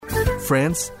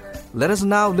Friends, let us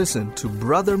now listen to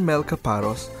Brother Mel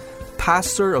Caparos,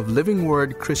 pastor of Living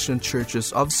Word Christian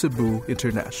Churches of Cebu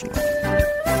International.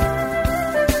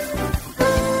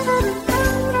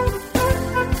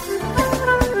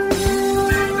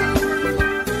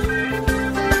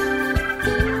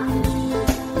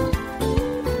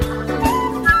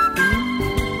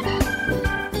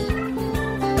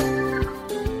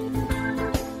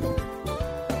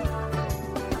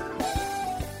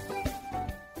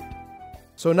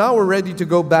 So now we're ready to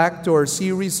go back to our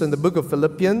series in the book of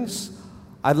Philippians.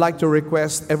 I'd like to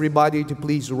request everybody to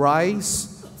please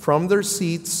rise from their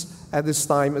seats at this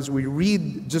time as we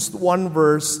read just one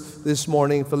verse this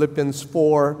morning, Philippians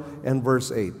 4 and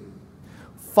verse 8.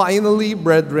 Finally,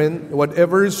 brethren,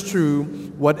 whatever is true,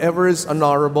 whatever is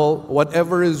honorable,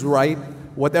 whatever is right,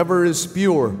 whatever is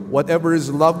pure, whatever is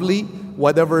lovely,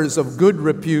 whatever is of good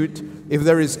repute, if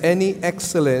there is any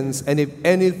excellence, and if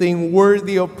anything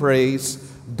worthy of praise,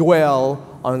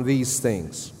 dwell on these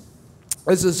things.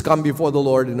 Let's just come before the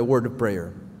Lord in a word of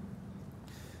prayer.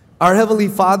 Our Heavenly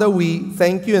Father, we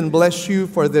thank you and bless you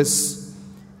for this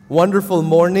wonderful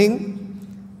morning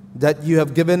that you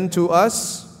have given to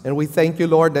us. And we thank you,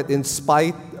 Lord, that in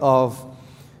spite of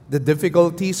the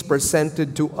difficulties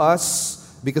presented to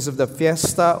us because of the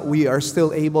fiesta, we are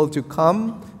still able to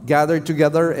come, gather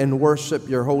together, and worship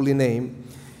your holy name.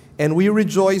 And we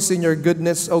rejoice in your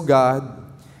goodness, O God.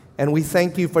 And we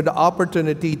thank you for the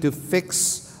opportunity to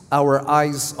fix our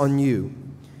eyes on you.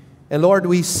 And Lord,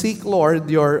 we seek, Lord,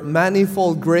 your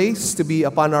manifold grace to be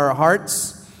upon our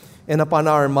hearts and upon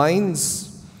our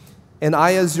minds. And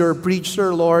I, as your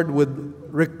preacher, Lord,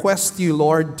 would request you,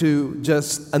 Lord, to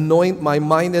just anoint my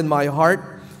mind and my heart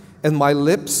and my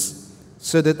lips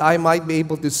so that I might be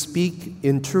able to speak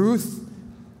in truth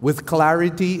with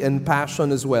clarity and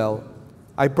passion as well.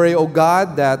 I pray, O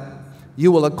God, that you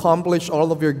will accomplish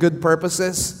all of your good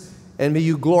purposes, and may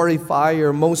you glorify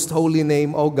your most holy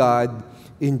name, O God.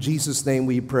 In Jesus' name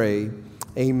we pray.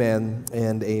 Amen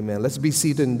and amen. Let's be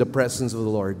seated in the presence of the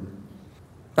Lord.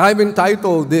 I've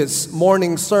entitled this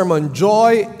morning sermon,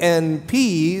 Joy and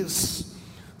Peace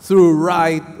Through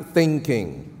Right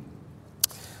Thinking.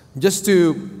 Just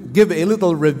to give a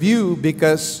little review,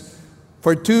 because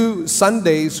for 2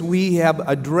 Sundays we have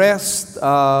addressed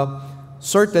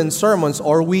certain sermons,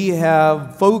 or we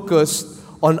have focused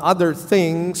on other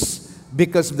things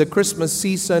because of the Christmas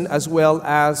season as well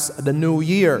as the New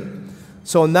Year.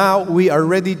 So now we are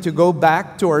ready to go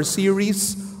back to our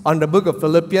series on the book of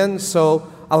Philippians.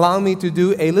 So allow me to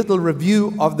do a little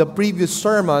review of the previous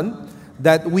sermon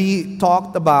that we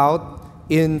talked about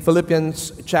in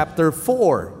Philippians chapter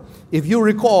 4. If you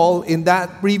recall, in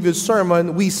that previous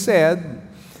sermon, we said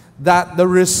that the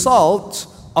result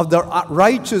of the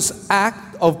righteous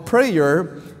act of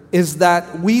prayer is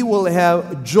that we will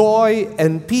have joy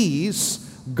and peace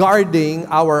guarding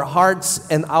our hearts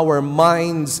and our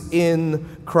minds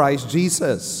in Christ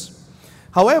Jesus.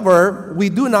 However, we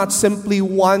do not simply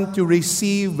want to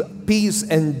receive peace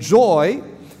and joy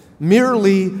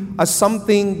merely as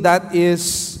something that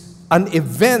is an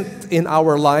event in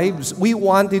our lives. We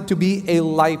want it to be a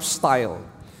lifestyle.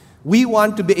 We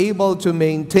want to be able to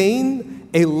maintain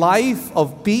a life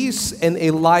of peace and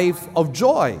a life of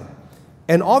joy.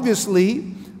 And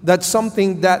obviously, that's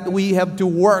something that we have to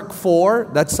work for.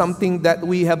 That's something that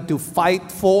we have to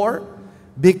fight for,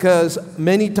 because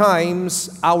many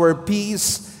times our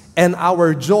peace and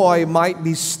our joy might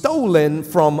be stolen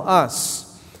from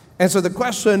us. And so the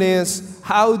question is,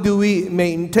 how do we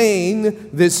maintain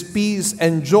this peace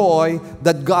and joy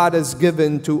that God has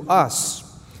given to us?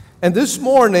 And this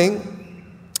morning,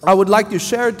 I would like to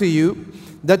share to you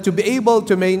that to be able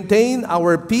to maintain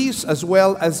our peace as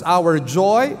well as our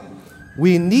joy,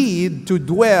 we need to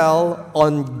dwell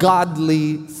on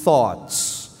godly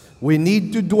thoughts. We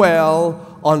need to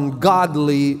dwell on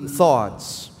godly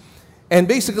thoughts. And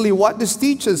basically what this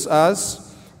teaches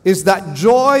us is that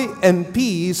joy and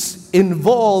peace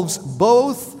involves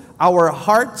both our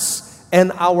hearts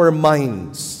and our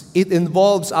minds. It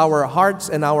involves our hearts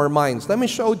and our minds. Let me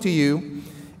show to you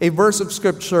a verse of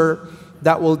Scripture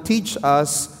that will teach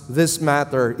us this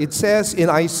matter. It says in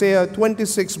Isaiah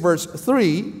 26 verse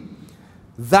 3,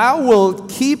 Thou wilt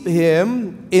keep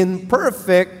him in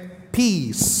perfect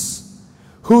peace,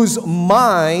 whose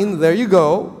mind, there you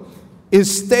go,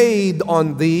 is stayed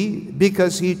on thee,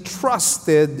 because he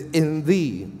trusted in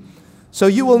thee. So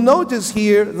you will notice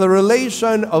here the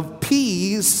relation of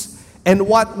peace and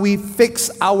what we fix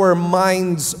our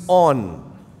minds on.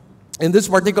 In this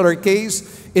particular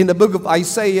case, in the book of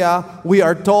Isaiah, we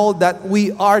are told that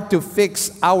we are to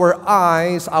fix our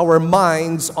eyes, our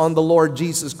minds on the Lord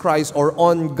Jesus Christ, or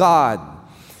on God.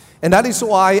 And that is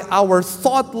why our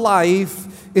thought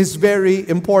life is very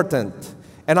important.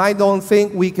 And I don't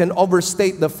think we can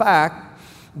overstate the fact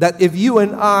that if you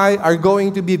and I are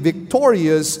going to be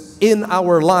victorious in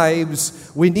our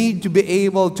lives, we need to be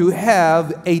able to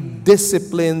have a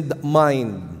disciplined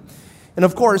mind. And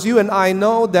of course, you and I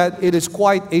know that it is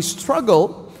quite a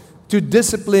struggle to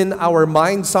discipline our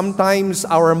minds. Sometimes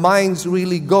our minds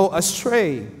really go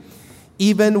astray.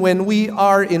 Even when we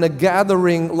are in a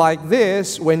gathering like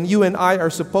this, when you and I are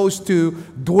supposed to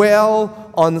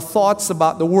dwell on thoughts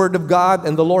about the Word of God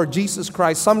and the Lord Jesus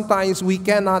Christ, sometimes we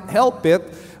cannot help it,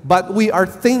 but we are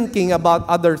thinking about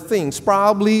other things.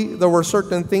 Probably there were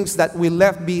certain things that we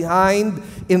left behind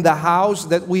in the house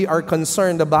that we are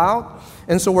concerned about,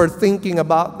 and so we're thinking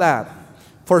about that.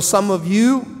 For some of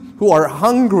you who are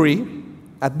hungry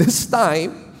at this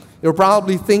time, you're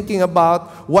probably thinking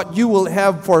about what you will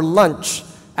have for lunch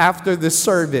after the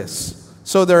service.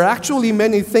 So there are actually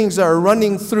many things that are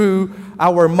running through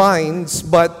our minds.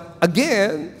 But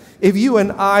again, if you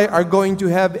and I are going to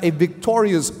have a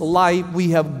victorious life, we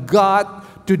have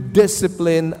got to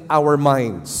discipline our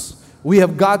minds. We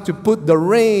have got to put the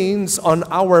reins on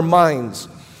our minds.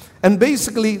 And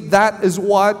basically, that is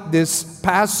what this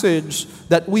passage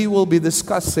that we will be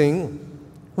discussing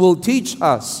will teach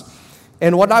us.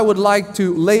 And what I would like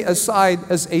to lay aside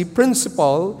as a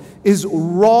principle is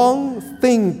wrong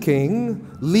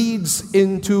thinking leads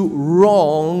into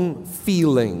wrong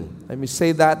feeling. Let me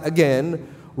say that again.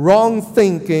 Wrong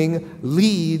thinking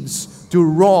leads to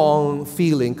wrong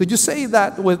feeling. Could you say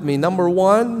that with me? Number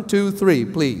 1, 2, 3,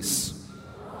 please.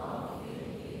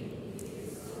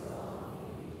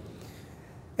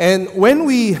 And when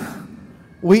we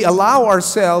allow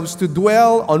ourselves to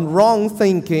dwell on wrong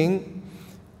thinking,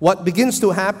 what begins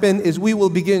to happen is we will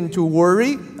begin to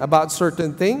worry about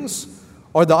certain things,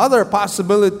 or the other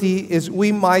possibility is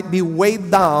we might be weighed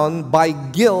down by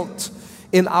guilt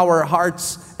in our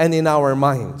hearts and in our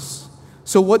minds.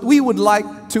 So what we would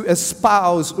like to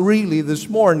espouse really this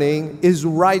morning is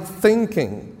right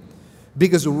thinking,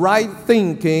 because right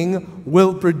thinking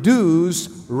will produce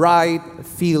right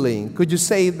feeling. Could you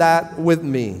say that with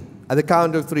me? At the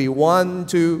count of 3. 1,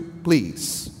 2,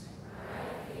 please.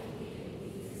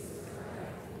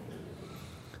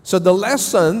 So the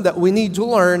lesson that we need to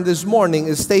learn this morning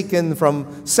is taken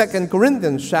from 2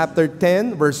 Corinthians chapter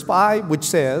 10, verse 5, which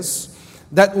says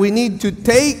that we need to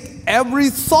take every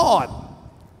thought,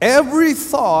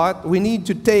 we need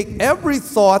to take every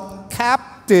thought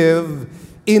captive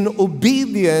in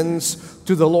obedience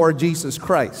to the Lord Jesus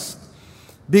Christ.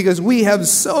 Because we have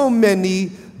so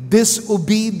many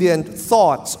disobedient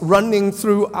thoughts running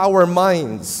through our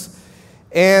minds.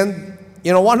 And,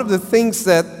 one of the things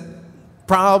that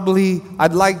probably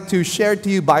I'd like to share to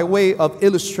you by way of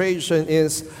illustration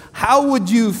is, how would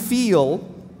you feel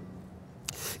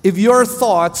if your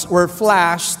thoughts were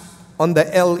flashed on the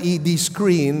LED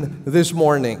screen this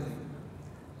morning?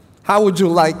 How would you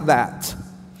like that?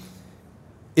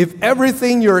 If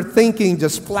everything you're thinking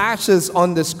just flashes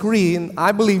on the screen,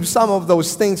 I believe some of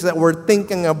those things that we're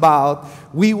thinking about,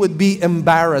 we would be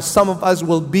embarrassed. Some of us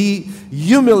will be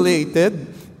humiliated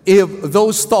if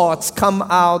those thoughts come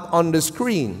out on the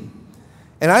screen.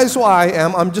 And that's why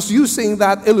I'm just using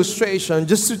that illustration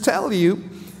just to tell you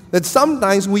that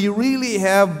sometimes we really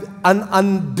have an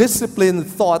undisciplined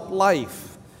thought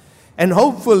life. And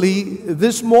hopefully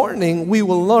this morning we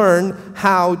will learn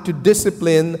how to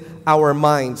discipline our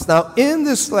minds. Now, in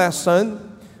this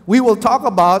lesson, we will talk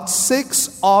about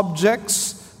 6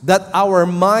 objects that our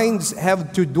minds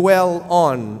have to dwell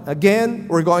on. Again,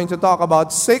 we're going to talk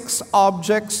about 6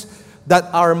 objects that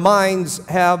our minds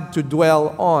have to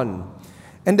dwell on.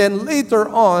 And then later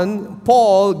on,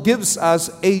 Paul gives us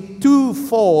a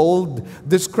twofold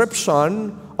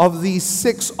description of these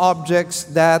 6 objects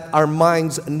that our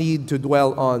minds need to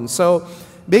dwell on. So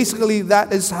basically,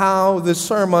 that is how the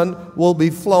sermon will be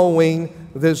flowing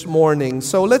this morning.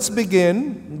 So let's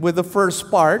begin with the first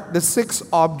part, the 6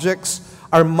 objects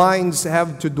our minds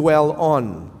have to dwell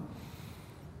on.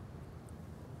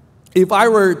 If I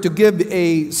were to give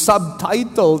a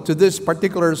subtitle to this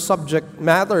particular subject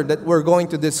matter that we're going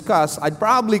to discuss, I'd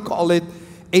probably call it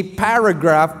a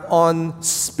paragraph on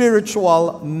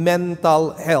spiritual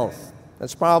mental health.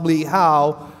 That's probably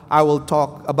how I will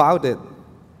talk about it.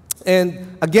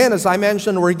 And again, as I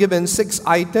mentioned, we're given 6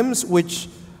 items which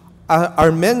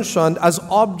are mentioned as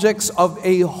objects of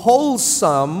a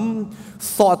wholesome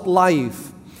thought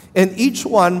life. And each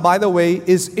one, by the way,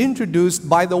 is introduced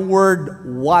by the word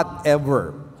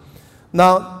whatever.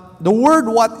 Now, the word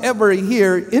whatever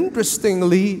here,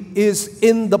 interestingly, is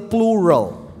in the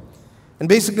plural. And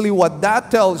basically what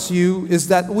that tells you is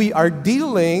that we are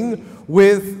dealing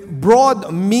with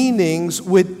broad meanings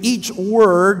with each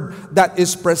word that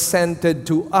is presented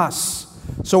to us.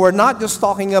 So we're not just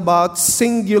talking about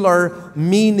singular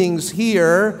meanings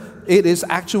here. It is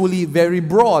actually very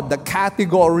broad. The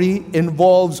category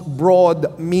involves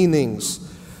broad meanings.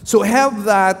 So have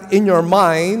that in your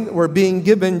mind. We're being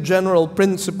given general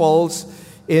principles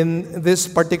in this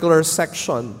particular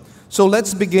section. So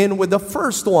let's begin with the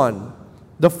first one.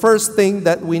 The first thing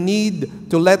that we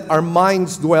need to let our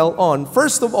minds dwell on.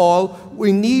 First of all,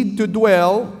 we need to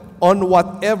dwell on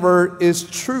whatever is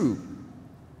true.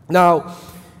 Now,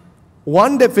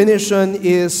 one definition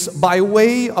is by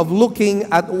way of looking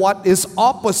at what is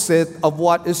opposite of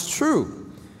what is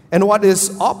true. And what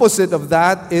is opposite of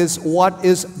that is what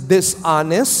is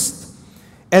dishonest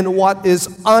and what is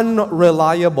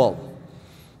unreliable.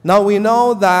 Now we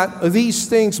know that these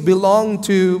things belong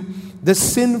to the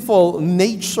sinful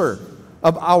nature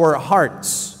of our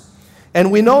hearts.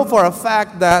 And we know for a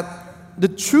fact that the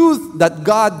truth that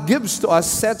God gives to us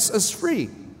sets us free.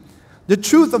 The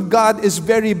truth of God is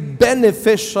very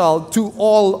beneficial to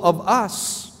all of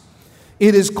us.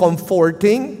 It is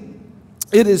comforting,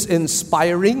 it is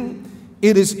inspiring,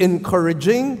 it is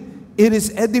encouraging, it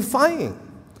is edifying.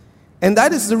 And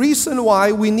that is the reason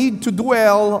why we need to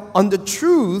dwell on the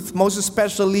truth, most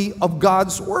especially of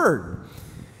God's Word.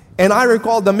 And I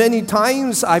recall the many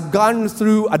times I've gone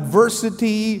through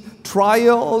adversity,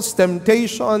 trials,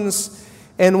 temptations,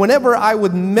 and whenever I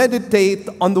would meditate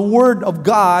on the Word of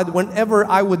God, whenever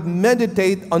I would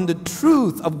meditate on the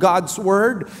truth of God's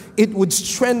Word, it would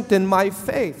strengthen my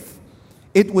faith.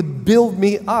 It would build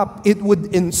me up. It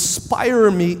would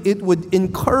inspire me. It would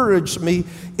encourage me.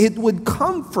 It would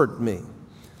comfort me.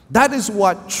 That is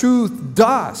what truth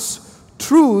does.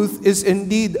 Truth is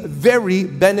indeed very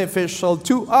beneficial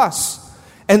to us.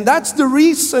 And that's the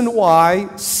reason why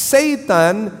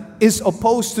Satan is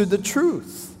opposed to the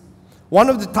truth. One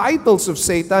of the titles of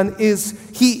Satan is,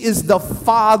 he is the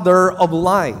father of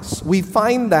lies. We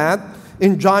find that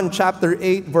in John chapter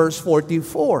 8, verse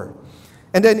 44.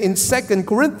 And then in 2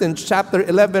 Corinthians chapter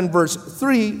 11, verse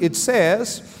 3, it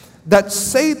says that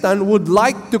Satan would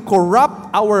like to corrupt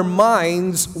our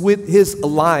minds with his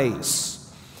lies.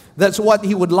 That's what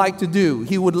he would like to do.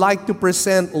 He would like to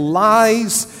present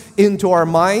lies into our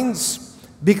minds,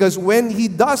 because when he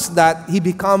does that, he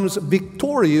becomes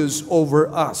victorious over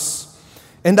us.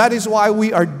 And that is why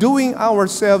we are doing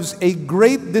ourselves a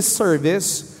great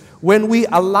disservice when we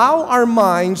allow our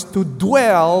minds to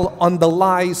dwell on the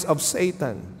lies of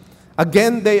Satan.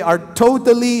 Again, they are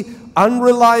totally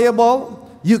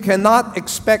unreliable. You cannot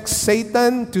expect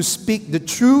Satan to speak the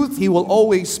truth. He will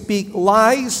always speak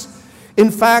lies. In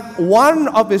fact, one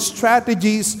of his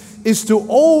strategies is to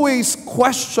always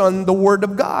question the Word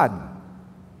of God.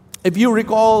 If you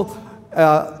recall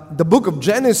the book of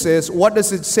Genesis, what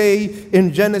does it say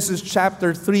in Genesis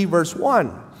chapter 3, verse 1?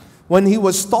 When he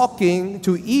was talking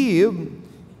to Eve,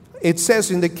 it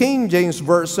says in the King James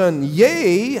Version,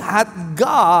 "Yea, hath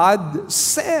God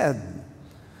said."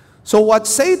 So what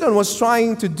Satan was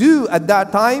trying to do at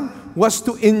that time was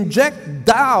to inject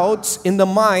doubts in the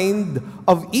mind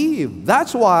of Eve.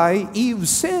 That's why Eve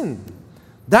sinned.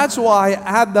 That's why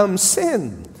Adam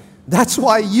sinned. That's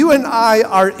why you and I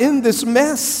are in this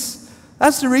mess.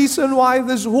 That's the reason why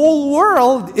this whole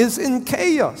world is in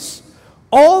chaos.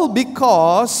 All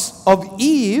because of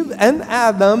Eve and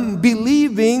Adam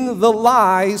believing the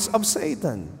lies of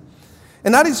Satan.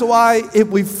 And that is why if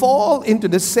we fall into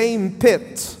the same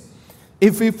pit,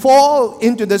 if we fall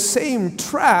into the same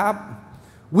trap,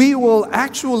 we will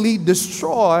actually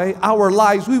destroy our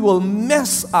lives. We will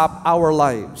mess up our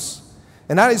lives.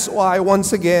 And that is why,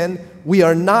 once again, we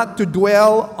are not to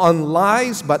dwell on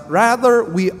lies, but rather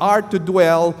we are to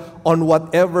dwell on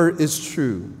whatever is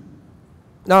true.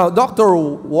 Now, Dr.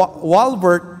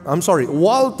 Walter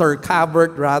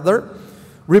Cavert,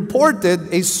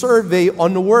 reported a survey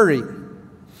on worry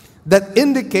that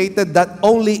indicated that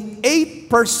only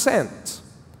 8%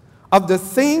 of the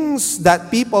things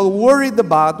that people worried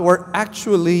about were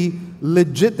actually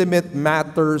legitimate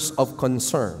matters of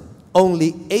concern.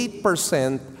 Only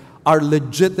 8% are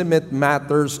legitimate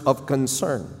matters of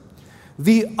concern.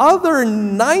 The other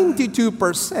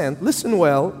 92%, listen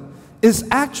well, is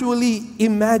actually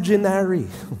imaginary.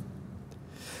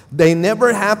 They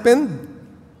never happened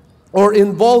or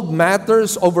involved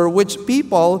matters over which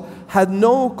people had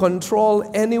no control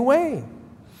anyway.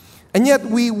 And yet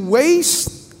we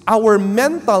waste our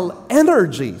mental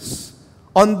energies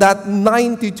on that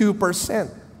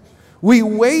 92%. We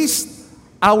waste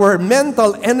our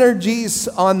mental energies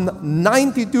on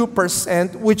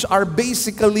 92%, which are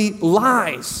basically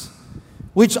lies,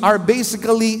 which are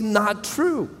basically not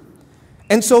true.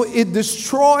 And so it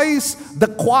destroys the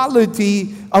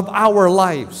quality of our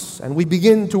lives. And we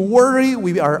begin to worry,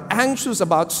 we are anxious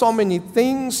about so many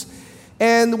things,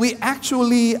 and we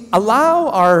actually allow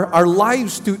our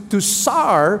lives to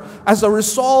sour as a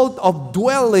result of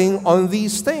dwelling on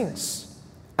these things.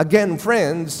 Again,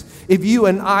 friends, if you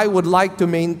and I would like to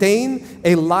maintain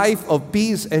a life of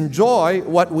peace and joy,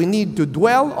 what we need to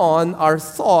dwell on are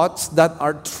thoughts that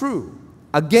are true.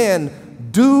 Again,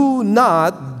 do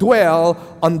not dwell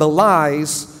on the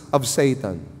lies of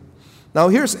Satan. Now,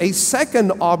 here's a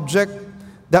second object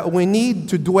that we need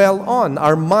to dwell on.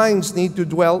 Our minds need to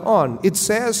dwell on. It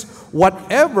says,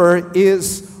 whatever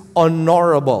is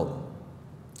honorable.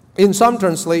 In some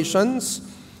translations,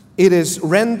 it is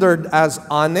rendered as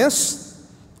honest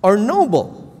or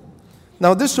noble.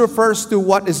 Now, this refers to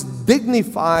what is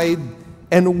dignified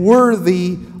and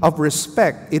worthy of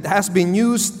respect. It has been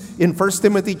used in 1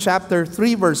 Timothy chapter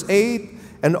 3, verse 8,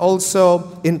 and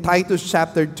also in Titus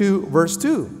chapter 2, verse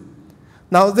 2.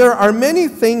 Now, there are many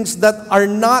things that are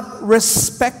not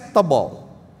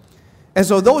respectable. And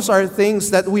so those are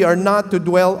things that we are not to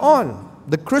dwell on.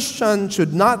 The Christian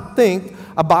should not think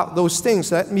about those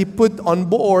things. Let me put on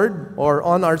board or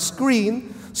on our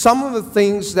screen some of the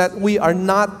things that we are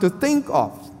not to think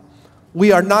of.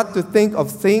 We are not to think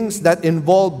of things that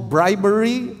involve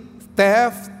bribery,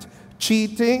 theft,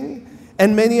 cheating,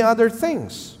 and many other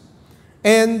things.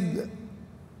 And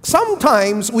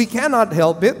sometimes we cannot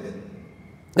help it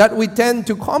that we tend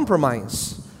to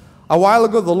compromise. A while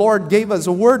ago, the Lord gave us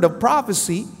a word of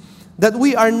prophecy that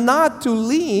we are not to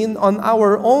lean on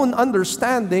our own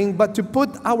understanding, but to put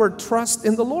our trust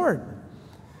in the Lord.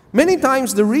 Many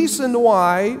times the reason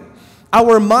why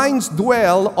our minds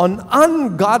dwell on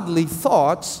ungodly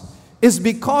thoughts is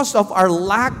because of our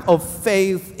lack of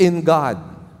faith in God.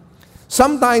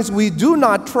 Sometimes we do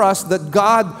not trust that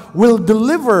God will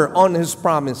deliver on His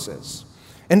promises.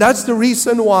 And that's the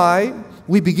reason why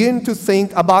we begin to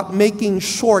think about making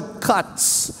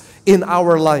shortcuts in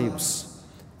our lives.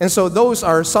 And so those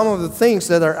are some of the things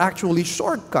that are actually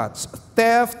shortcuts.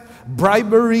 Theft,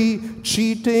 bribery,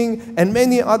 cheating, and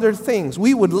many other things.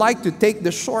 We would like to take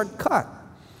the shortcut.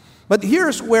 But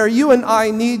here's where you and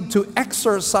I need to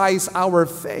exercise our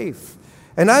faith.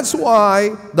 And that's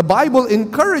why the Bible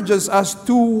encourages us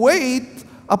to wait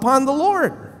upon the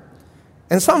Lord.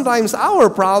 And sometimes our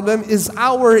problem is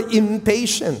our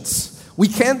impatience. We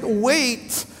can't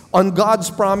wait on God's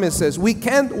promises. We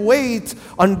can't wait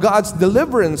on God's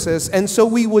deliverances. And so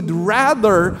we would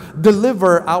rather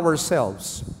deliver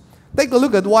ourselves. Take a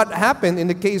look at what happened in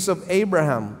the case of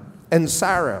Abraham and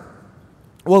Sarah.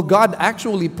 Well, God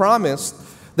actually promised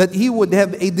that He would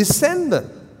have a descendant,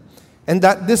 and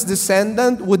that this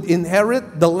descendant would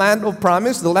inherit the land of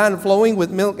promise, the land flowing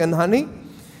with milk and honey.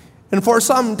 And for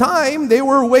some time, they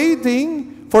were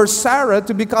waiting for Sarah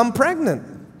to become pregnant.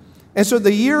 And so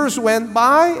the years went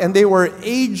by, and they were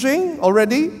aging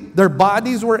already. Their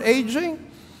bodies were aging.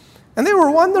 And they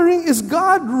were wondering, is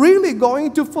God really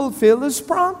going to fulfill His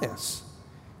promise?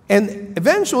 And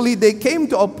eventually they came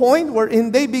to a point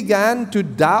wherein they began to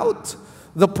doubt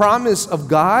the promise of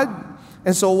God.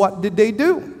 And so what did they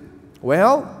do?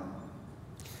 Well,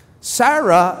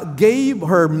 Sarah gave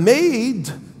her maid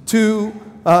to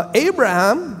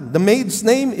Abraham. The maid's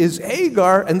name is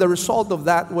Hagar, and the result of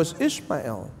that was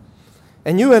Ishmael.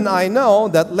 And you and I know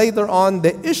that later on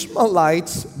the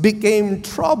Ishmaelites became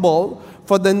trouble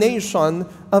for the nation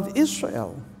of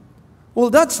Israel. Well,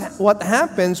 that's what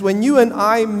happens when you and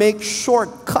I make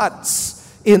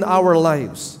shortcuts in our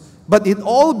lives. But it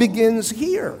all begins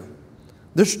here.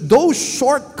 Those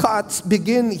shortcuts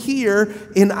begin here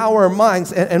in our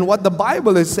minds. And what the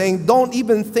Bible is saying, don't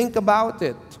even think about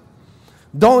it.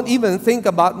 Don't even think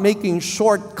about making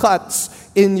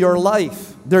shortcuts in your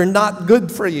life. They're not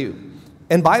good for you.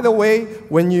 And by the way,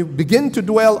 when you begin to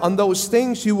dwell on those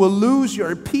things, you will lose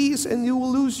your peace and you will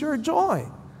lose your joy.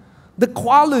 The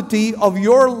quality of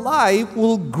your life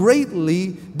will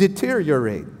greatly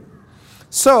deteriorate.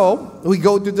 So, we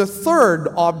go to the third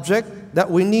object that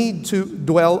we need to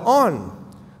dwell on.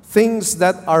 Things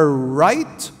that are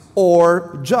right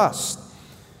or just.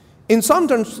 In some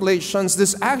translations,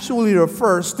 this actually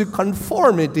refers to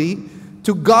conformity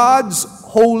to God's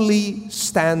holy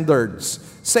standards.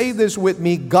 Say this with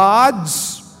me,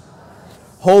 God's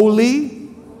holy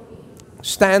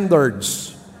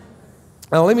standards.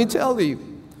 Now let me tell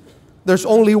you, there's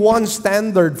only one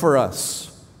standard for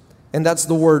us, and that's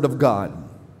the Word of God.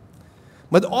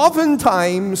 But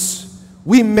oftentimes,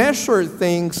 We measure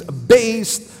things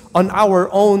based on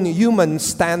our own human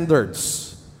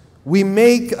standards. We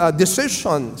make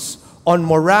decisions on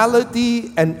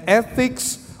morality and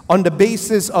ethics on the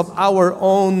basis of our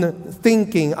own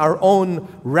thinking, our own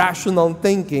rational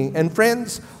thinking. And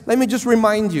friends, let me just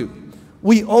remind you,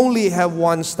 we only have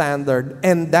one standard,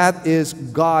 and that is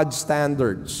God's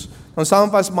standards. Now, some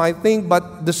of us might think,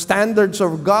 but the standards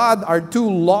of God are too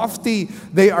lofty.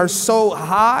 They are so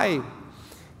high.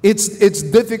 It's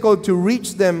difficult to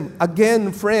reach them.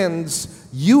 Again, friends,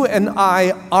 you and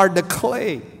I are the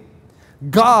clay.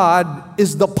 God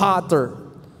is the potter.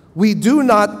 We do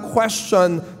not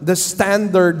question the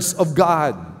standards of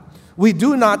God. We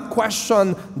do not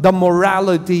question the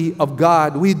morality of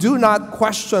God. We do not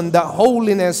question the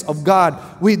holiness of God.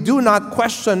 We do not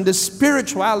question the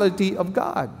spirituality of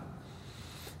God.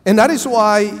 And that is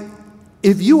why,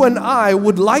 if you and I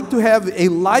would like to have a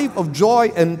life of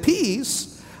joy and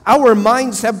peace, our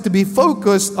minds have to be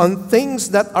focused on things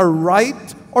that are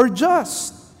right or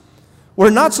just. We're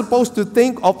not supposed to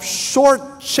think of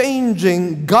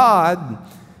shortchanging God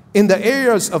in the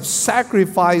areas of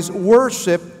sacrifice,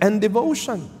 worship, and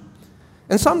devotion.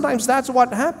 And sometimes that's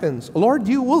what happens. Lord,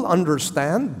 you will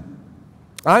understand.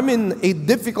 I'm in a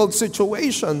difficult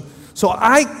situation, so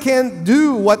I can't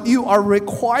do what you are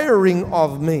requiring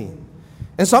of me.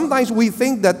 And sometimes we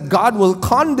think that God will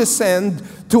condescend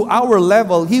to our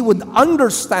level. He would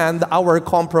understand our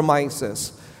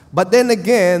compromises. But then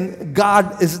again,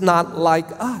 God is not like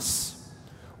us.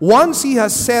 Once He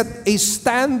has set a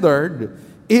standard,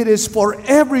 it is for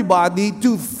everybody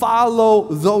to follow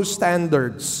those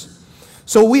standards.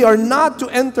 So we are not to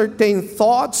entertain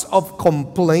thoughts of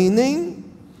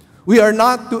complaining. We are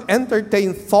not to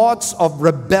entertain thoughts of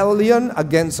rebellion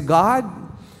against God.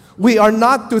 We are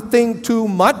not to think too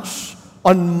much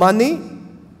on money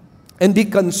and be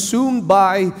consumed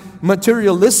by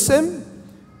materialism.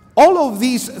 All of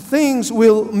these things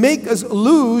will make us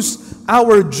lose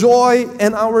our joy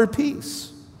and our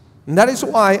peace. And that is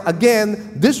why,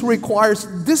 again, this requires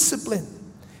discipline,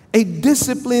 a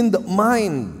disciplined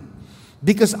mind,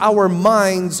 because our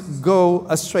minds go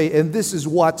astray. And this is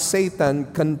what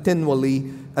Satan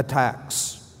continually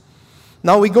attacks.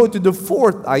 Now we go to the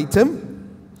fourth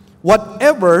item,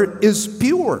 whatever is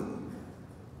pure.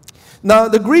 Now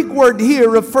the Greek word here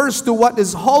refers to what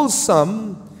is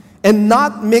wholesome and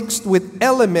not mixed with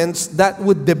elements that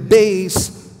would debase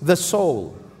the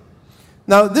soul.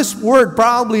 Now, this word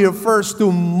probably refers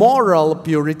to moral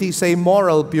purity. Say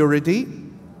moral purity.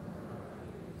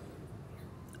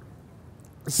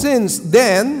 Since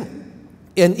then,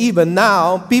 and even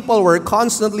now, people were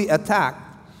constantly attacked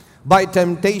by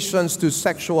temptations to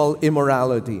sexual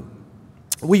immorality.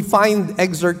 We find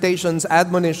exhortations,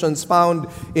 admonitions found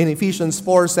in Ephesians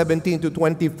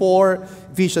 4:17-24,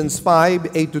 Ephesians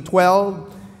 5:8-12.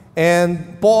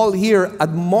 And Paul here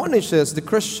admonishes the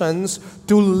Christians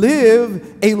to live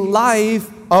a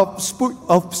life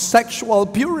of sexual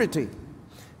purity.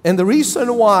 And the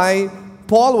reason why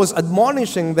Paul was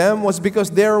admonishing them was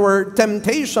because there were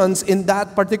temptations in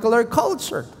that particular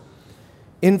culture.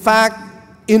 In fact,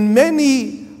 in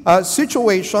many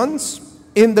situations,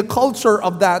 in the culture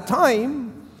of that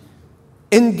time,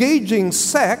 engaging in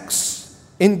sex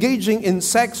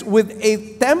with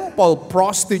a temple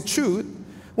prostitute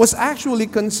was actually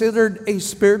considered a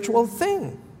spiritual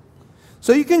thing.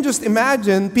 So you can just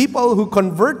imagine people who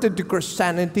converted to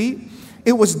Christianity,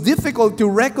 it was difficult to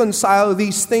reconcile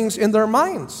these things in their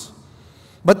minds.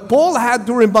 But Paul had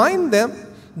to remind them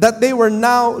that they were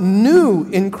now new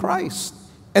in Christ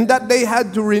and that they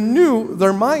had to renew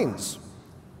their minds.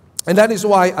 And that is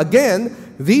why,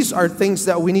 again, these are things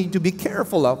that we need to be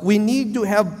careful of. We need to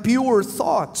have pure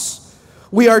thoughts.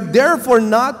 We are therefore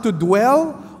not to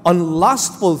dwell on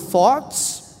lustful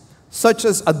thoughts such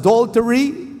as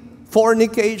adultery,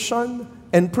 fornication,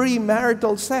 and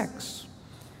premarital sex.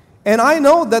 And I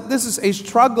know that this is a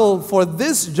struggle for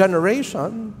this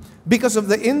generation because of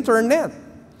the internet.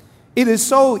 It is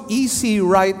so easy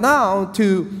right now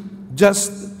to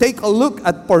just take a look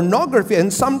at pornography,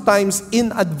 and sometimes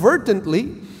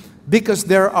inadvertently, because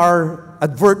there are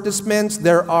advertisements,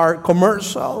 there are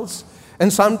commercials,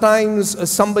 and sometimes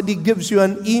somebody gives you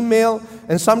an email,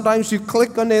 and sometimes you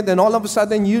click on it, and all of a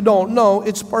sudden you don't know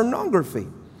it's pornography.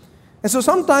 And so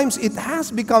sometimes it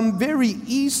has become very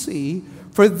easy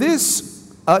for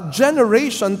this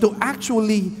generation to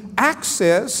actually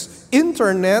access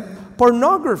internet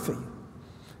pornography.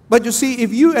 But you see,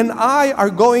 if you and I are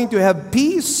going to have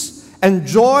peace and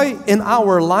joy in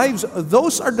our lives,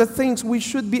 those are the things we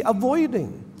should be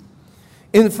avoiding.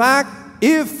 In fact,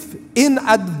 if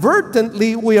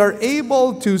inadvertently we are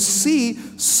able to see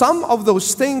some of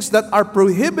those things that are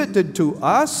prohibited to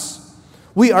us,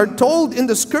 we are told in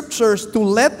the scriptures to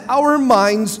let our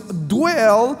minds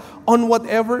dwell on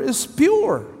whatever is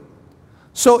pure.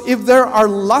 So if there are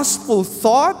lustful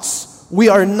thoughts, we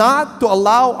are not to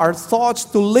allow our thoughts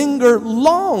to linger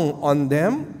long on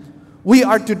them. We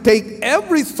are to take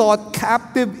every thought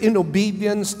captive in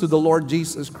obedience to the Lord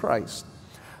Jesus Christ.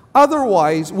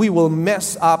 Otherwise, we will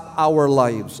mess up our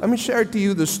lives. Let me share to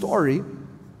you the story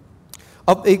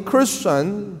of a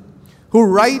Christian who,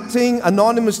 writing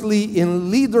anonymously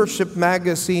in Leadership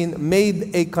magazine,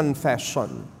 made a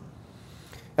confession.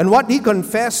 And what he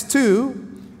confessed to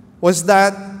was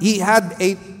that he had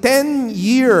a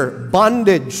 10-year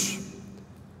bondage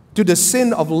to the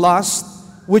sin of lust,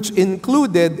 which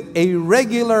included a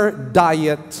regular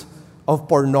diet of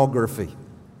pornography.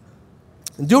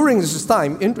 During this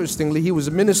time, interestingly, he was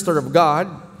a minister of God.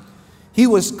 He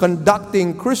was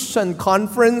conducting Christian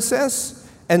conferences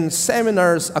and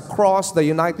seminars across the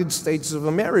United States of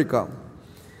America.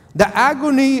 The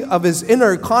agony of his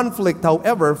inner conflict,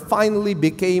 however, finally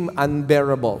became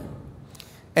unbearable.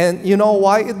 And you know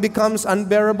why it becomes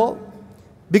unbearable?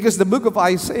 Because the book of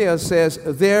Isaiah says,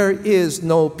 there is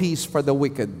no peace for the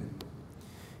wicked.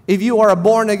 If you are a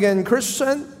born-again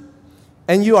Christian,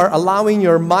 and you are allowing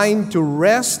your mind to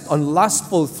rest on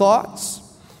lustful thoughts,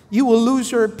 you will lose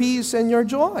your peace and your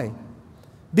joy.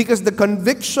 Because the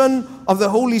conviction of the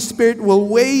Holy Spirit will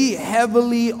weigh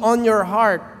heavily on your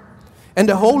heart. And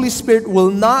the Holy Spirit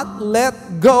will not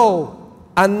let go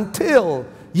until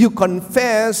you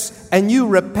confess and you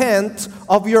repent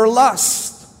of your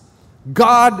lust.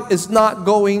 God is not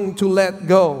going to let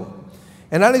go.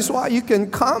 And that is why you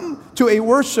can come to a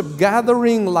worship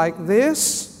gathering like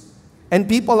this, and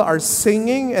people are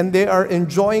singing and they are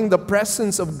enjoying the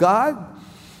presence of God,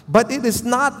 but it is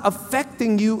not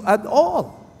affecting you at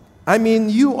all. I mean,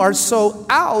 you are so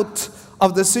out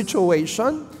of the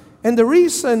situation, and the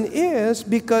reason is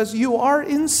because you are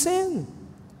in sin.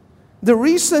 The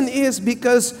reason is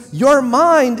because your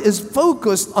mind is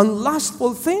focused on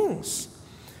lustful things.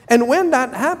 And when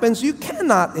that happens, you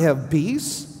cannot have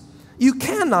peace. You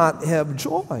cannot have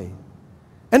joy.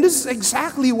 And this is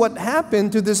exactly what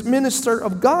happened to this minister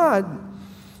of God.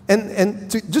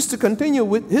 And just to continue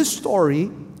with his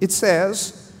story, it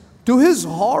says, to his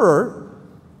horror,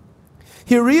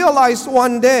 he realized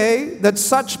one day that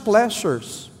such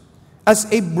pleasures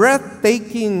as a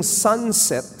breathtaking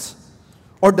sunset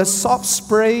or the soft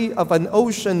spray of an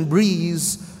ocean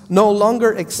breeze no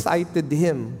longer excited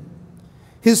him.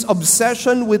 His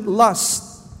obsession with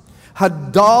lust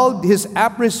had dulled his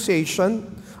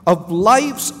appreciation of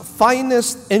life's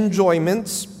finest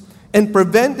enjoyments and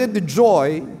prevented the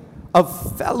joy of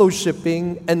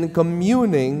fellowshipping and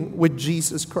communing with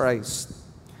Jesus Christ.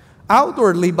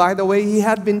 Outwardly, by the way, he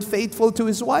had been faithful to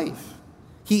his wife.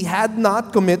 He had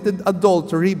not committed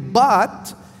adultery,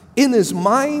 but in his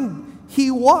mind,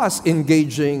 he was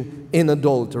engaging in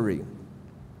adultery.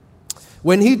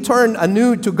 When he turned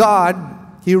anew to God,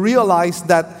 he realized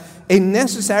that a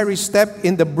necessary step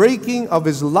in the breaking of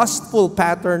his lustful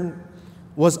pattern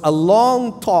was a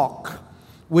long talk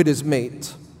with his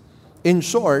mate. In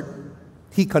short,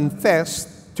 he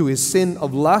confessed to his sin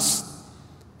of lust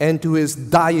and to his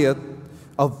diet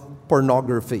of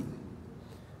pornography.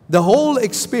 The whole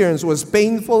experience was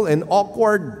painful and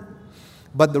awkward,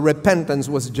 but the repentance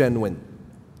was genuine.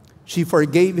 She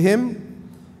forgave him,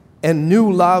 and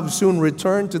new love soon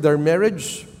returned to their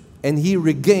marriage, and he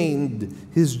regained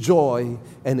his joy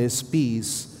and his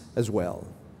peace as well.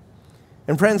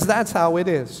 And friends, that's how it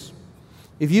is.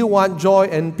 If you want joy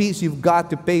and peace, you've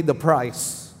got to pay the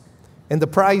price. And the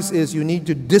price is you need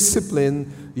to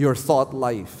discipline your thought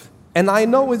life. And I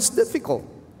know it's difficult,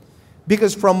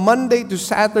 because from Monday to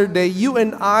Saturday, you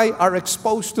and I are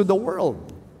exposed to the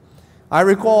world. I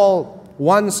recall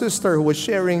one sister who was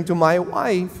sharing to my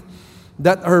wife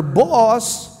that her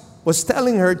boss was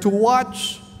telling her to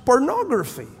watch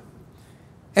pornography.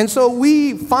 And so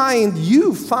you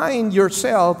find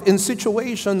yourself in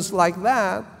situations like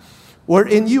that,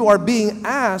 wherein you are being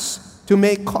asked to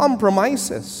make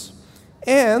compromises.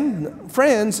 And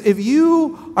friends, if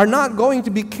you are not going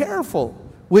to be careful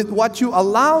with what you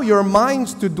allow your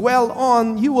minds to dwell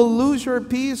on, you will lose your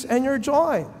peace and your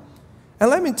joy. And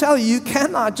let me tell you, you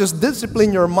cannot just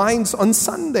discipline your minds on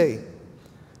Sunday,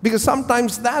 because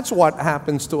sometimes that's what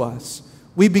happens to us.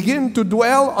 We begin to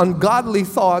dwell on godly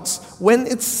thoughts when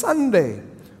it's Sunday,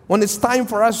 when it's time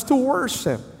for us to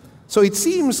worship. So it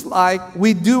seems like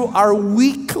we do our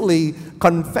weekly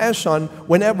confession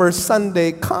whenever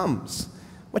Sunday comes.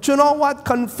 But you know what?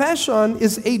 Confession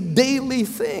is a daily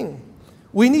thing.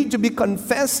 We need to be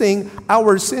confessing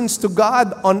our sins to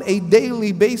God on a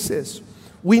daily basis.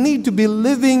 We need to be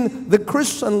living the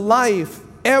Christian life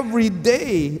every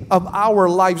day of our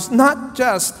lives, not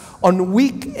just on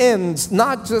weekends,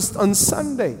 not just on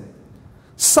Sunday.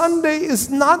 Sunday is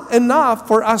not enough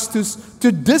for us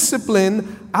to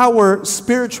discipline our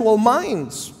spiritual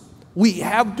minds. We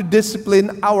have to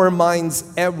discipline our minds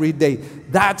every day.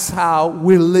 That's how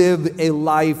we live a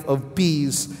life of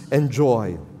peace and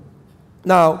joy.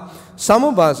 Now, some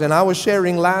of us, and I was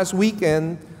sharing last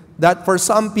weekend, that for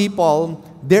some people,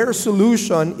 their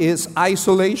solution is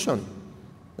isolation.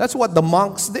 That's what the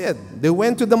monks did. They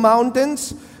went to the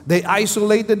mountains, they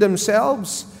isolated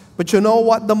themselves. But you know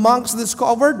what the monks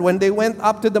discovered when they went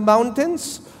up to the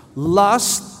mountains?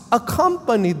 Lust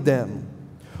accompanied them.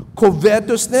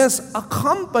 Covetousness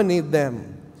accompanied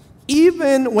them.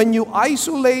 Even when you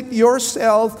isolate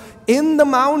yourself in the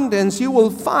mountains, you will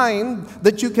find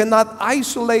that you cannot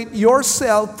isolate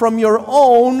yourself from your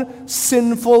own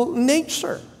sinful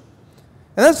nature.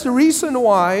 And that's the reason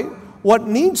why what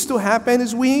needs to happen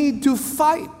is we need to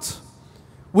fight.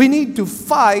 We need to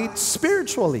fight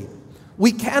spiritually.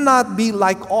 We cannot be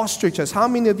like ostriches. How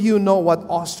many of you know what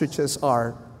ostriches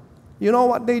are? You know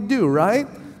what they do, right?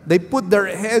 They put their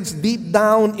heads deep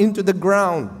down into the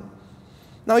ground.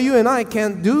 Now, you and I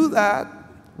can't do that.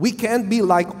 We can't be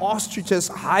like ostriches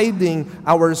hiding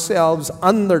ourselves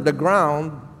under the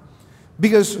ground.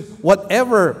 Because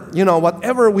whatever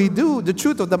we do, the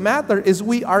truth of the matter is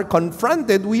we are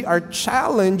confronted, we are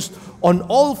challenged on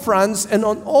all fronts and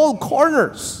on all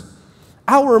corners.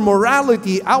 Our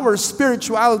morality, our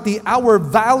spirituality, our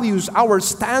values, our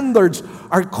standards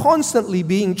are constantly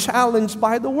being challenged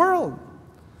by the world.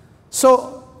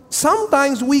 So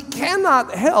sometimes we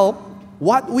cannot help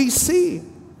what we see.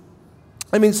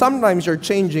 I mean, sometimes you're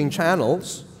changing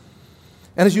channels,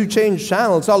 and as you change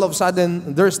channels, all of a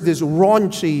sudden there's this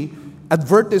raunchy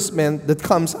advertisement that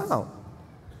comes out.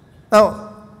 Now,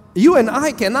 you and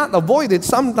I cannot avoid it.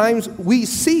 Sometimes we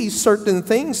see certain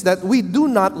things that we do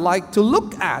not like to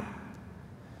look at.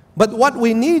 But what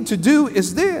we need to do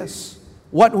is this.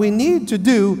 What we need to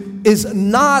do is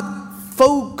not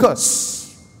focus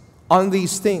on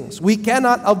these things. We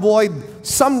cannot avoid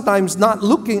sometimes not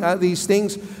looking at these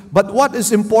things, but what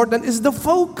is important is the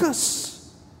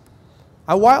focus.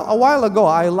 A while ago,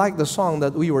 I liked the song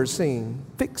that we were singing.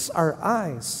 Fix our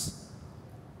eyes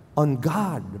on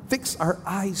God. Fix our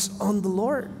eyes on the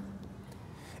Lord.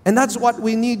 And that's what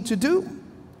we need to do.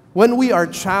 When we are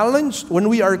challenged, when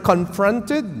we are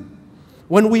confronted,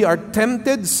 when we are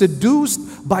tempted,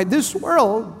 seduced by this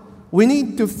world, we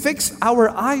need to fix our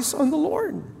eyes on the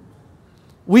Lord.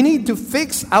 We need to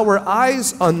fix our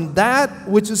eyes on that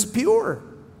which is pure.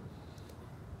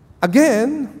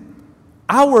 Again,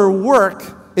 our work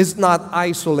is not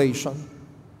isolation.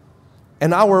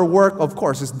 And our work, of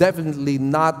course, is definitely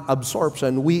not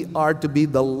absorption. We are to be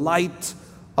the light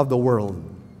of the world.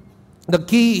 The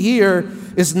key here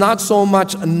is not so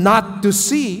much not to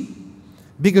see,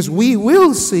 because we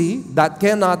will see, that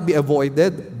cannot be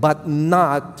avoided, but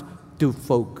not to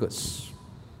focus.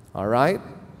 All right?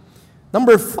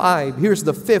 Number 5, here's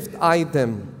the 5th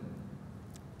item.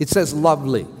 It says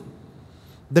lovely.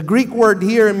 The Greek word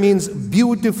here means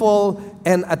beautiful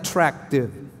and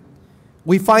attractive.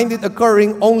 We find it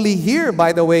occurring only here,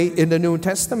 by the way, in the New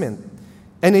Testament.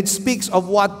 And it speaks of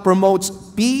what promotes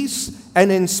peace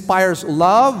and inspires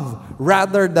love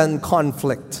rather than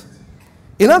conflict.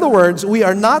 In other words, we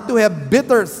are not to have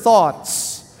bitter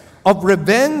thoughts of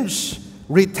revenge,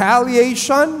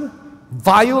 retaliation,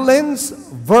 violence,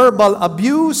 verbal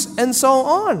abuse, and so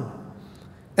on.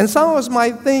 And some of us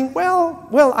might think,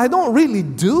 well, I don't really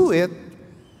do it.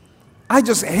 I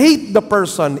just hate the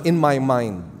person in my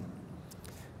mind.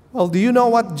 Well, do you know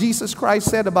what Jesus Christ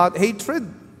said about hatred?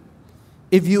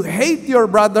 If you hate your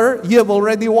brother, you have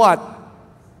already what?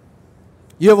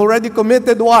 You have already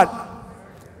committed what?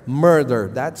 Murder.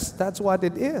 That's what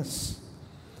it is.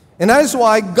 And that's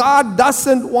why God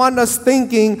doesn't want us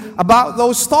thinking about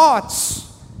those thoughts.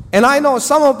 And I know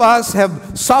some of us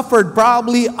have suffered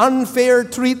probably unfair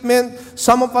treatment.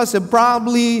 Some of us have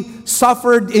probably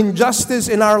suffered injustice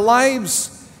in our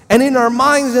lives. And in our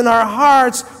minds, in our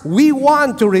hearts, we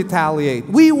want to retaliate.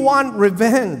 We want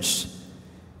revenge.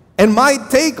 And my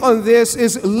take on this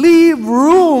is leave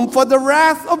room for the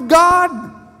wrath of God.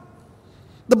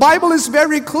 The Bible is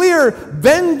very clear.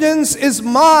 Vengeance is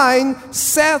mine,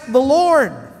 saith the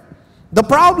Lord. The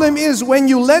problem is when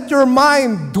you let your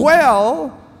mind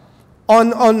dwell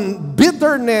on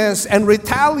bitterness and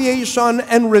retaliation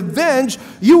and revenge,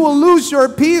 you will lose your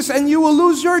peace and you will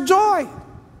lose your joy.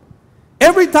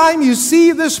 Every time you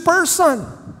see this person,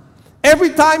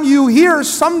 every time you hear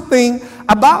something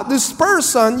about this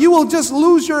person, you will just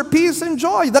lose your peace and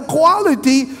joy. The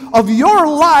quality of your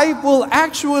life will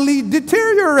actually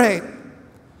deteriorate.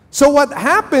 So what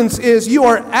happens is you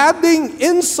are adding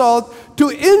insult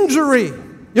to injury.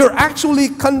 You're actually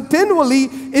continually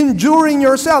injuring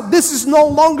yourself. This is no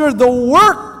longer the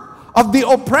work of the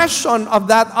oppression of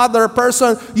that other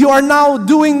person. You are now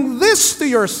doing this to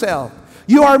yourself.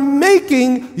 You are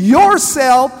making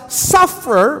yourself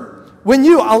suffer when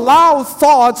you allow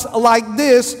thoughts like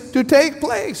this to take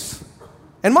place.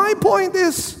 And my point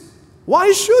is,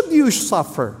 why should you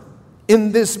suffer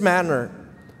in this manner?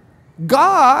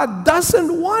 God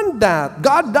doesn't want that.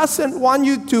 God doesn't want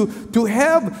you to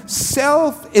have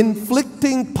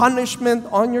self-inflicting punishment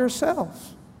on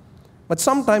yourself. But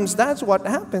sometimes that's what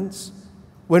happens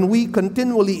when we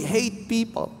continually hate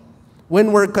people,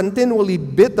 when we're continually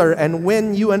bitter, and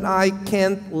when you and I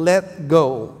can't let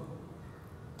go.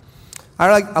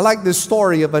 I like the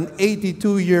story of an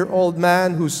 82-year-old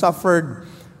man who suffered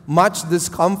much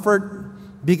discomfort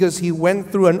because he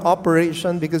went through an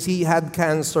operation because he had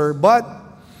cancer, but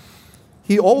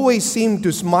he always seemed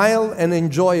to smile and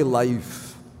enjoy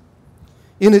life.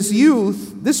 In his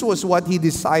youth, this was what he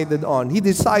decided on. He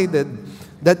decided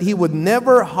that he would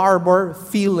never harbor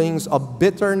feelings of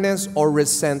bitterness or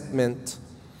resentment.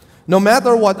 No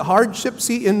matter what hardships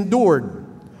he endured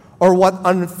or what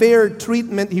unfair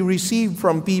treatment he received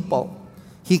from people,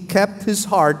 he kept his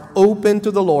heart open to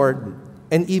the Lord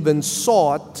and even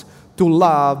sought to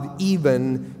love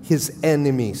even his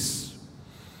enemies.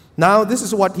 Now, this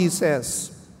is what he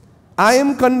says. I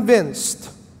am convinced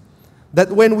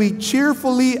that when we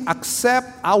cheerfully accept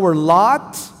our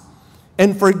lot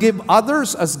and forgive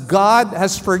others as God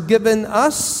has forgiven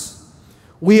us,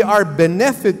 we are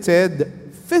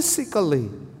benefited physically.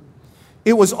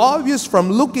 It was obvious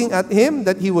from looking at him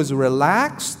that he was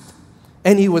relaxed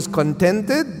and he was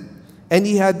contented and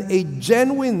he had a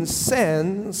genuine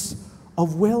sense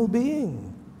of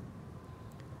well-being.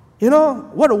 You know,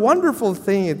 what a wonderful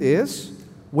thing it is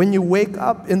when you wake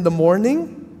up in the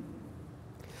morning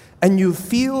and you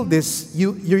feel this,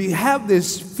 you have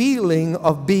this feeling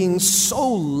of being so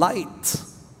light.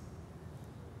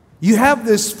 You have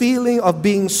this feeling of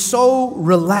being so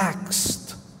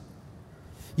relaxed.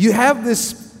 You have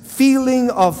this feeling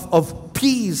of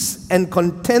peace and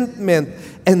contentment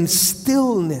and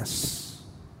stillness.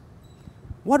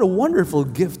 What a wonderful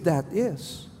gift that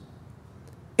is.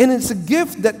 And it's a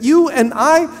gift that you and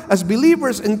I, as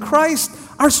believers in Christ,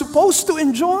 are supposed to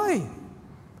enjoy.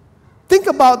 Think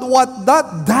about what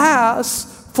that does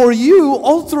for you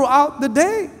all throughout the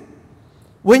day.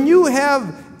 When you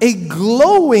have a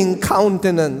glowing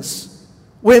countenance,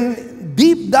 when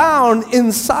deep down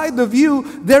inside of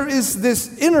you there is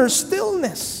this inner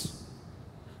stillness.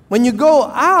 When you go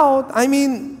out,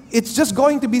 it's just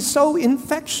going to be so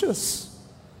infectious.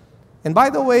 And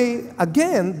by the way,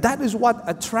 again, that is what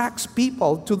attracts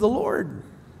people to the Lord.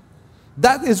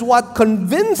 That is what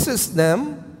convinces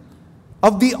them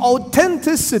of the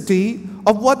authenticity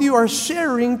of what you are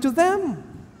sharing to them.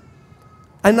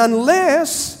 And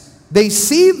unless they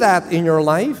see that in your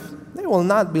life, they will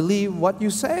not believe what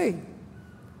you say.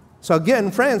 So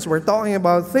again, friends, we're talking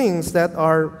about things that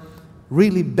are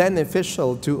really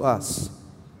beneficial to us.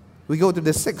 We go to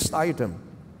the sixth item.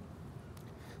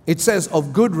 It says,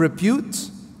 of good repute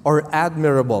or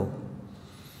admirable.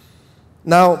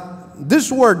 Now,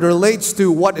 this word relates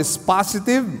to what is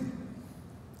positive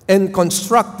and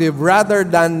constructive rather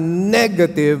than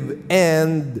negative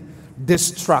and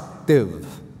destructive.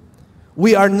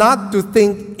 We are not to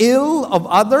think ill of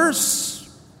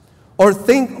others or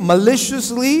think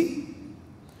maliciously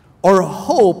or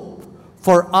hope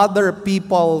for other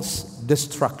people's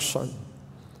destruction.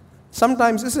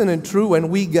 Sometimes, isn't it true, when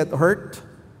we get hurt,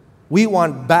 we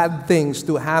want bad things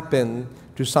to happen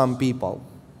to some people.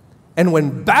 And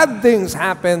when bad things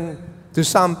happen to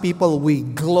some people, we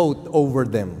gloat over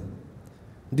them.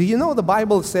 Do you know the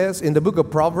Bible says in the book of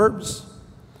Proverbs,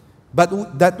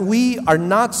 but that we are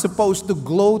not supposed to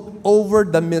gloat over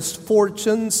the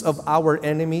misfortunes of our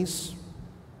enemies?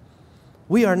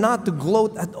 We are not to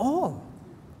gloat at all.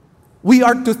 We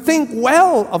are to think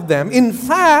well of them. In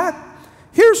fact,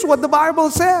 here's what the Bible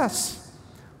says.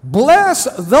 Bless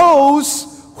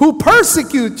those who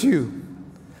persecute you.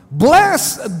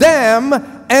 Bless them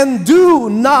and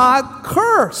do not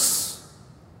curse.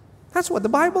 That's what the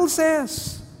Bible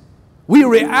says. We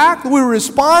react, we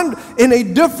respond in a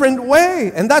different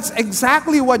way. And that's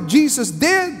exactly what Jesus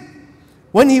did.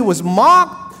 When he was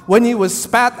mocked, when he was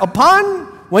spat upon,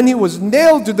 when he was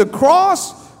nailed to the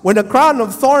cross, when a crown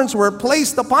of thorns were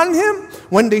placed upon him,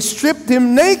 when they stripped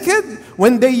him naked,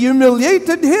 when they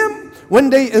humiliated him, when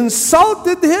they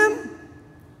insulted him,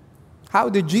 how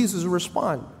did Jesus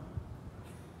respond?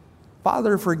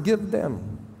 Father, forgive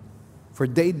them, for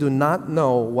they do not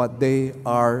know what they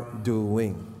are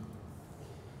doing.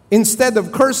 Instead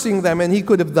of cursing them, and he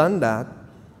could have done that,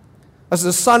 as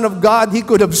the Son of God, he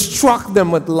could have struck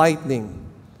them with lightning.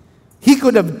 He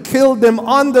could have killed them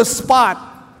on the spot.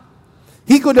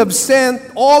 He could have sent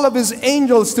all of his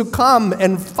angels to come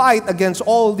and fight against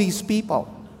all these people.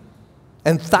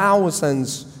 And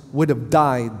thousands would have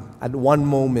died at one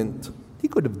moment. He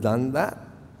could have done that.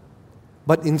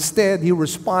 But instead, he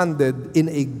responded in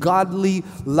a godly,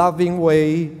 loving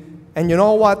way. And you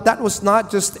know what? That was not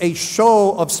just a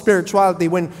show of spirituality.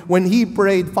 When he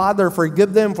prayed, Father,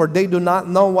 forgive them, for they do not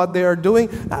know what they are doing,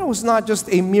 that was not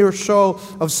just a mere show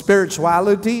of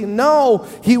spirituality. No,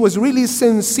 he was really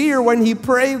sincere when he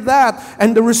prayed that.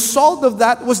 And the result of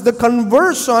that was the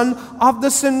conversion of the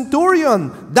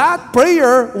centurion. That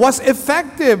prayer was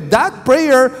effective. That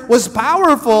prayer was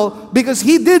powerful because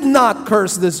he did not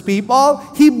curse these people.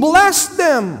 He blessed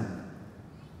them.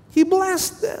 He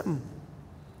blessed them.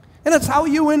 And that's how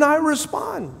you and I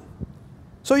respond.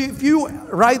 So if you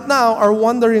right now are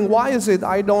wondering, why is it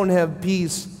I don't have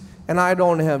peace and I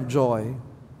don't have joy?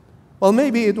 Well,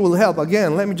 maybe it will help.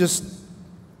 Again, let me just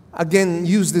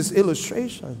use this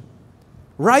illustration.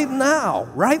 Right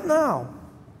now,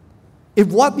 if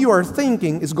what you are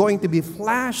thinking is going to be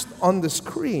flashed on the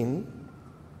screen,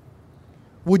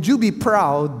 would you be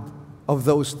proud of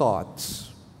those thoughts?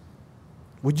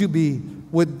 What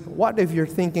if you're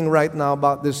thinking right now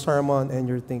about this sermon and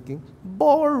you're thinking,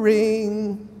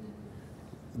 boring?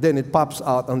 Then it pops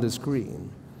out on the screen.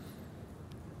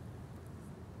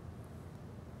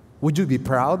 Would you be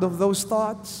proud of those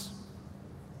thoughts?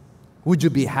 Would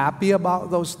you be happy about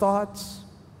those thoughts?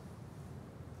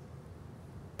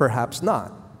 Perhaps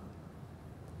not.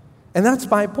 And that's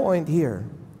my point here.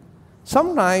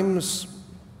 Sometimes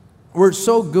we're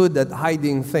so good at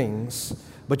hiding things,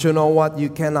 but you know what? You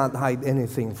cannot hide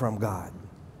anything from God.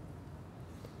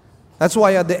 That's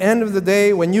why at the end of the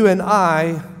day, when you and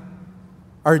I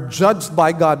are judged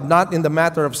by God, not in the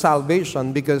matter of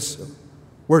salvation, because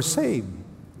we're saved.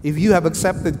 If you have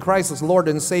accepted Christ as Lord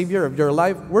and Savior of your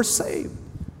life, we're saved.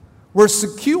 We're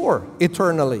secure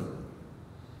eternally.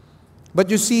 But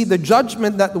you see, the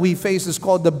judgment that we face is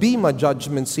called the Bema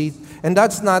judgment seat. And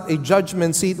that's not a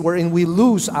judgment seat wherein we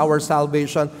lose our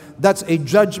salvation. That's a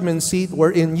judgment seat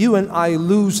wherein you and I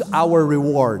lose our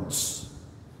rewards.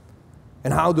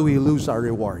 And how do we lose our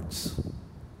rewards?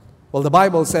 Well, the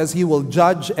Bible says He will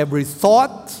judge every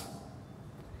thought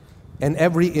and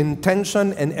every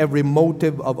intention and every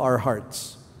motive of our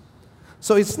hearts.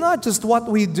 So it's not just what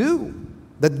we do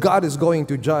that God is going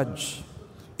to judge.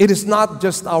 It is not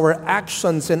just our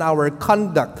actions and our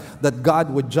conduct that God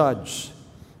would judge.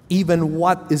 Even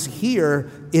what is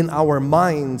here in our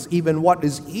minds, even what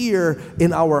is here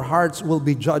in our hearts will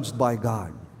be judged by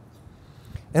God.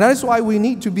 And that is why we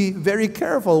need to be very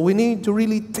careful. We need to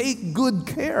really take good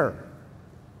care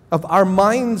of our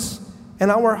minds and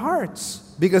our hearts.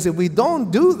 Because if we don't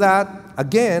do that,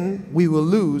 again, we will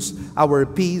lose our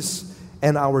peace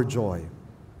and our joy.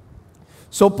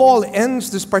 So Paul ends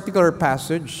this particular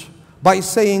passage by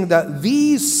saying that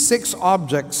these 6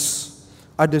 objects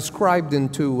are described in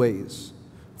 2 ways.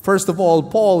 First of all,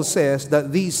 Paul says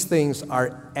that these things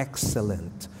are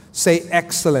excellent. Say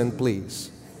excellent,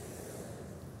 please.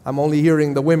 I'm only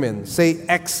hearing the women. Say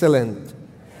excellent.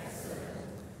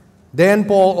 Then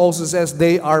Paul also says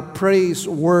they are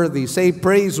praiseworthy. Say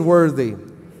praiseworthy.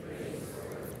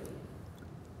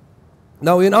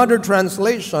 Now in other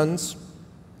translations,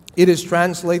 it is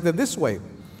translated this way: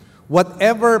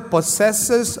 whatever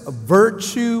possesses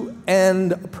virtue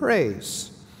and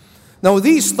praise. Now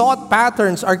these thought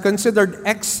patterns are considered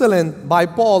excellent by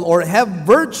Paul, or have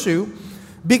virtue,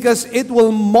 because it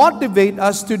will motivate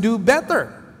us to do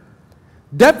better.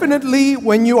 Definitely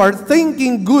when you are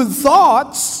thinking good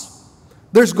thoughts,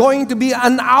 there's going to be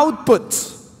an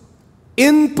output.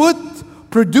 Input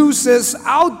produces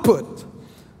output.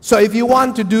 So if you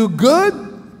want to do good,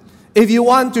 if you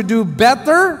want to do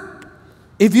better,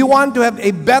 if you want to have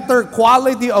a better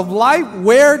quality of life,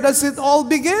 where does it all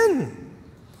begin?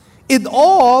 It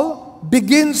all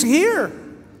begins here.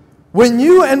 When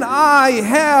you and I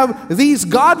have these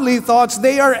godly thoughts,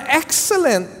 they are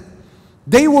excellent.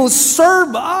 They will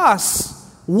serve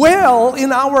us well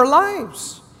in our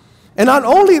lives. And not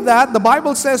only that, the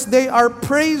Bible says they are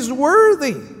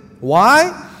praiseworthy.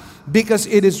 Why? Because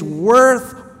it is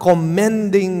worth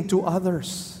commending to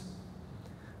others.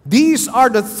 These are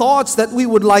the thoughts that we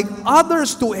would like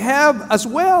others to have as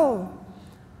well.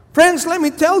 Friends, let me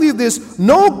tell you this.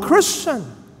 No Christian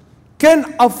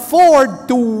can afford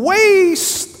to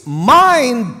waste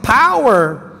mind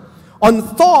power on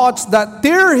thoughts that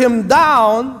tear him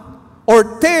down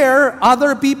or tear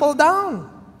other people down.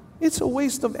 It's a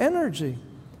waste of energy.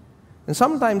 And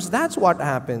sometimes that's what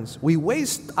happens. We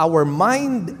waste our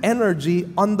mind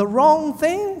energy on the wrong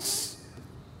things.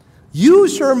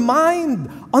 Use your mind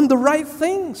on the right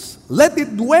things. Let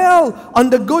it dwell on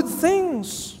the good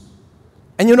things.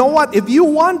 And you know what? If you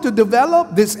want to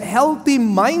develop this healthy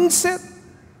mindset,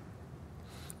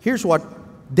 here's what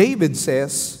David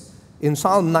says in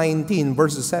Psalm 19,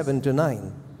 verses 7 to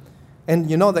 9. And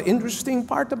you know the interesting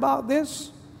part about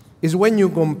this is when you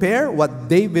compare what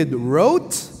David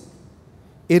wrote,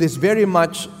 it is very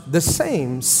much the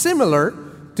same, similar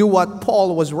to what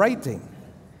Paul was writing.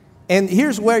 And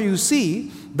here's where you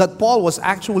see that Paul was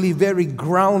actually very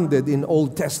grounded in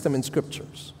Old Testament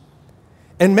scriptures.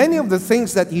 And many of the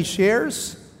things that he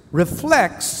shares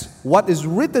reflects what is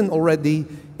written already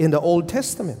in the Old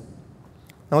Testament.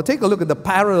 Now take a look at the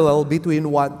parallel between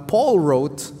what Paul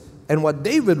wrote and what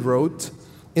David wrote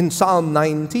in Psalm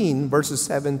 19, verses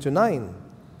 7 to 9.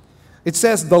 It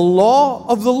says, "The law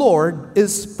of the Lord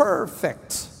is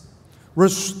perfect,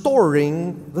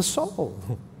 restoring the soul.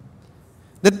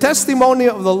 The testimony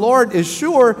of the Lord is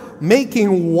sure,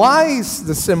 making wise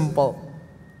the simple.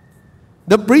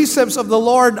 The precepts of the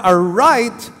Lord are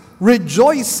right,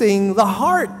 rejoicing the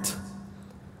heart.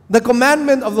 The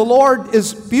commandment of the Lord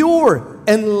is pure,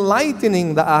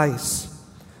 enlightening the eyes.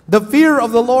 The fear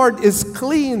of the Lord is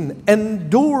clean,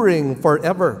 enduring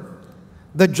forever.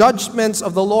 The judgments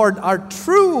of the Lord are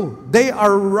true, they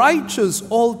are righteous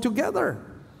altogether."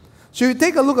 So you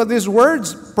take a look at these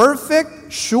words: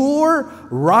 perfect, sure,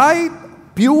 right,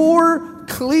 pure,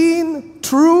 clean,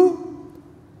 true.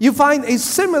 You find a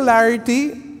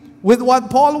similarity with what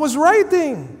Paul was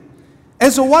writing.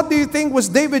 And so what do you think was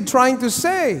David trying to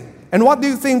say? And what do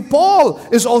you think Paul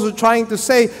is also trying to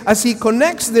say as he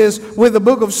connects this with the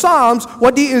book of Psalms?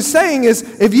 What he is saying is,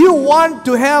 if you want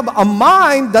to have a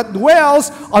mind that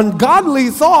dwells on godly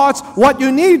thoughts, what you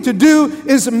need to do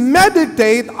is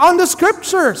meditate on the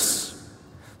scriptures.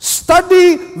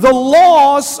 Study the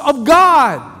laws of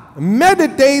God.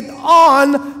 Meditate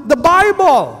on the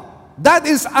Bible. That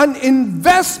is an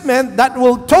investment that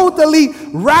will totally,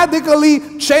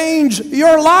 radically change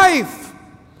your life.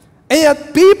 And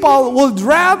yet people would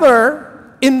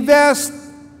rather invest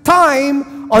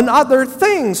time on other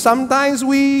things. Sometimes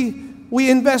we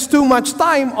invest too much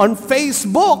time on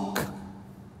Facebook.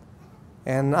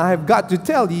 And I've got to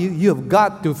tell you, you've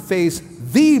got to face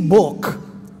the book,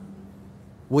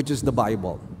 which is the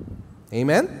Bible.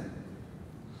 Amen?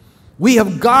 We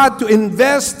have got to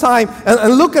invest time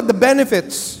and look at the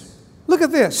benefits. Look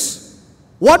at this.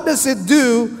 What does it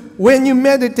do when you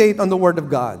meditate on the Word of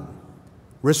God?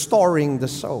 Restoring the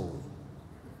soul,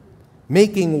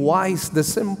 making wise the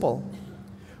simple,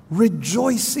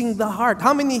 rejoicing the heart.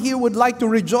 How many here would like to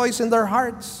rejoice in their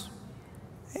hearts?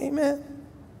 Amen.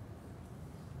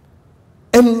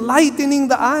 Enlightening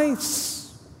the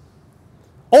eyes.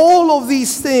 All of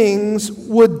these things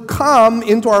would come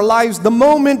into our lives the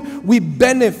moment we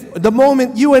benefit, the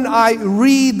moment you and I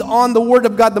read on the Word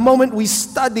of God, the moment we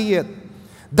study it.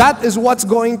 That is what's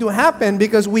going to happen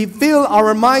because we fill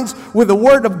our minds with the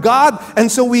Word of God,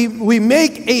 and so we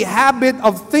make a habit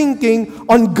of thinking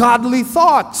on godly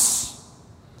thoughts.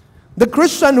 The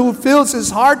Christian who fills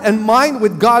his heart and mind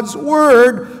with God's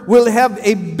Word will have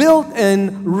a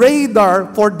built-in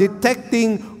radar for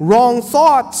detecting wrong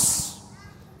thoughts.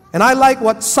 And I like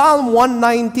what Psalm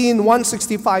 119,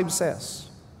 165 says.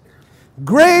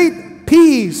 "Great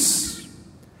peace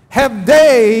have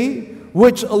they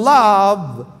which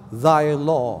love thy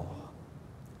law."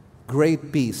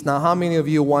 Great peace. Now, how many of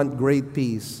you want great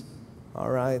peace? All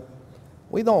right.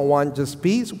 We don't want just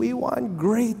peace. We want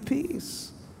great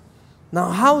peace.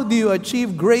 Now, how do you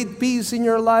achieve great peace in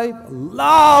your life?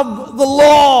 Love the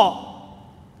law.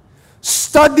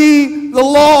 Study the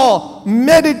law.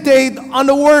 Meditate on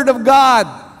the Word of God.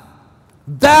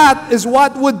 That is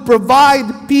what would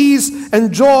provide peace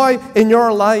and joy in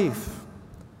your life.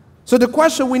 So the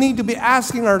question we need to be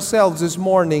asking ourselves this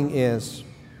morning is,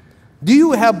 do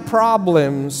you have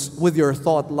problems with your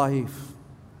thought life?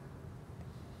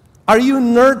 Are you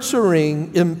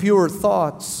nurturing impure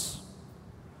thoughts?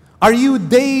 Are you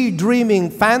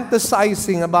daydreaming,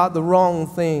 fantasizing about the wrong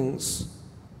things?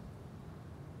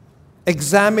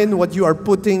 Examine what you are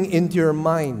putting into your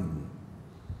mind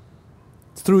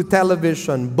through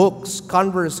television, books,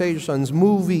 conversations,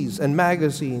 movies, and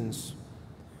magazines.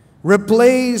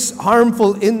 Replace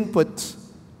harmful input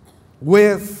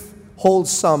with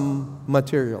wholesome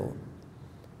material.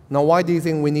 Now, why do you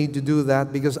think we need to do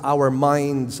that? Because our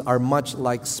minds are much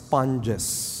like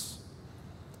sponges.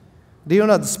 Do you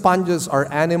know that sponges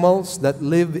are animals that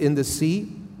live in the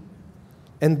sea?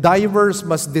 And divers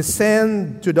must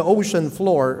descend to the ocean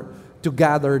floor to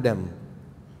gather them.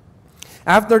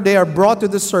 After they are brought to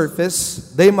the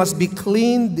surface, they must be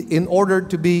cleaned in order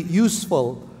to be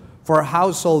useful for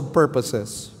household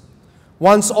purposes.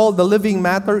 Once all the living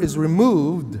matter is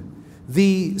removed,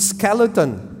 the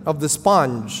skeleton of the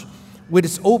sponge, with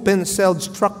its open-celled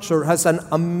structure, has an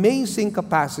amazing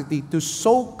capacity to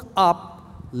soak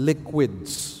up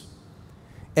liquids.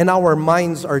 And our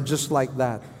minds are just like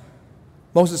that.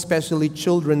 Most especially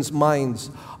children's minds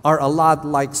are a lot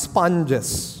like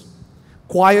sponges.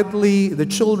 Quietly, the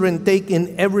children take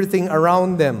in everything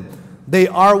around them. They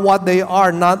are what they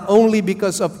are, not only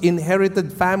because of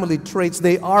inherited family traits,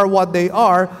 they are what they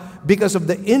are because of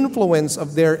the influence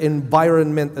of their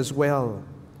environment as well.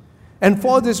 And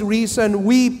for this reason,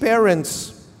 we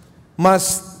parents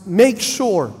must make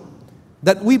sure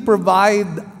that we provide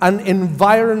an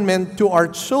environment to our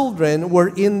children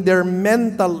wherein their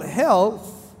mental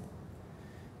health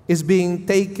is being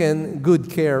taken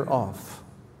good care of.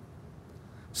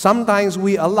 Sometimes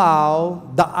we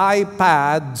allow the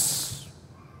iPads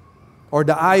or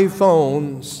the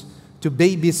iPhones to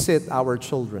babysit our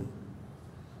children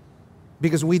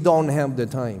because we don't have the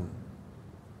time.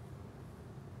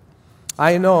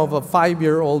 I know of a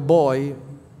 5-year-old boy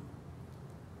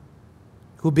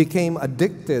who became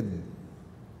addicted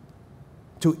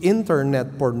to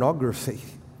internet pornography,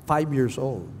 5 years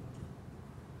old,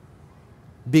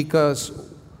 because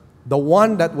the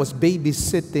one that was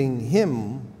babysitting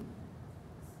him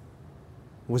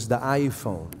was the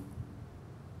iPhone.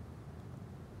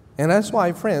 And that's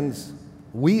why, friends,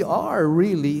 we are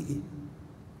really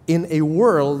in a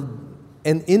world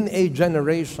and in a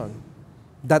generation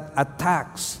that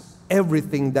attacks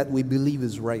everything that we believe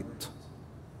is right.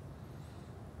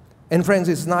 And friends,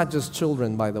 it's not just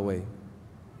children, by the way.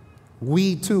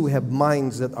 We too have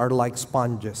minds that are like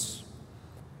sponges.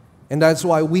 And that's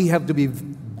why we have to be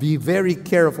very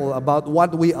careful about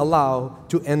what we allow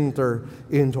to enter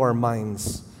into our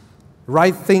minds.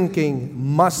 Right thinking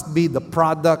must be the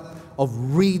product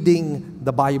of reading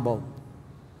the Bible.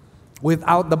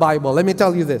 Without the Bible, let me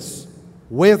tell you this.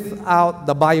 Without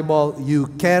the Bible, you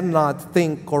cannot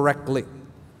think correctly.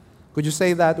 Could you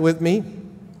say that with me?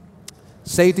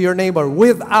 Say to your neighbor,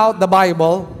 without the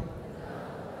Bible,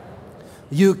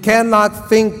 you cannot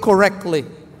think correctly.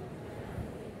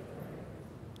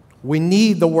 We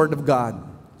need the Word of God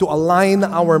to align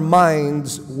our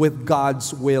minds with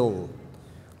God's will.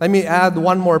 Let me add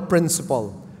one more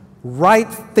principle. Right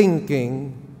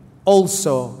thinking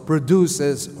also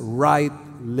produces right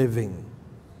living.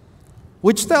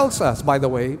 Which tells us, by the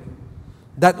way,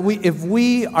 that if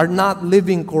we are not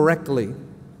living correctly,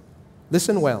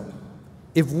 listen well,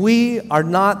 if we are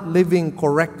not living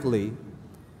correctly,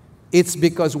 it's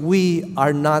because we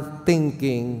are not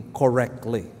thinking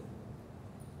correctly.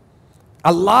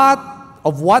 A lot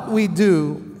of what we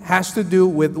do has to do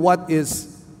with what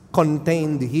is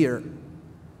contained here.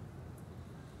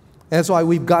 That's why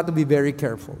we've got to be very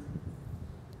careful.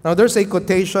 Now, there's a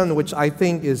quotation which I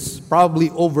think is probably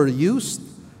overused,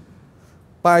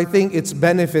 but I think its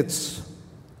benefits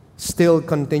still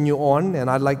continue on, and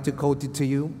I'd like to quote it to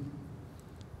you.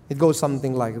 It goes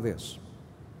something like this.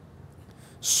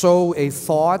 Sow a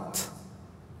thought,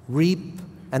 reap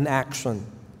an action.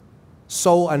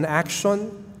 Sow an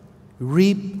action,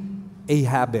 reap a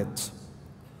habit.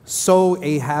 Sow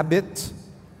a habit,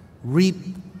 reap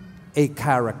a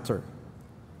character.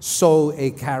 Sow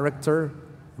a character,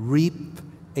 reap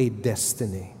a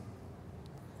destiny.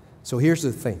 So here's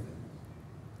the thing.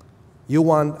 You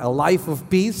want a life of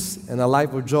peace and a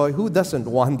life of joy. Who doesn't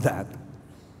want that?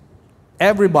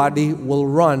 Everybody will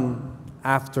run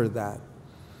after that.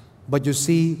 But you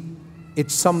see,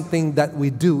 it's something that we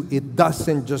do. It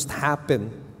doesn't just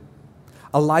happen.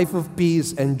 A life of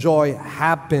peace and joy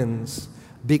happens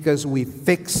because we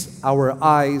fix our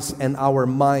eyes and our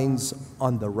minds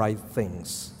on the right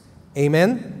things.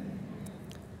 Amen?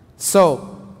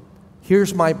 So,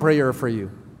 here's my prayer for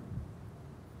you.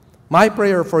 My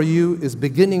prayer for you is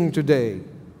beginning today,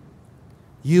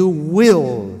 you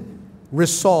will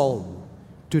resolve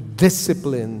to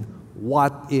discipline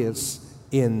what is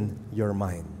in your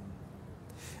mind.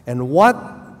 And what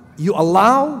you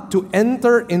allow to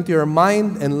enter into your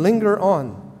mind and linger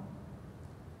on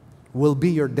will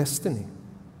be your destiny.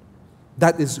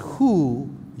 That is who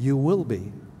you will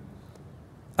be.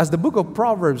 As the book of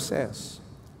Proverbs says,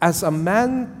 As a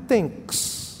man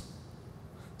thinks,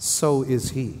 so is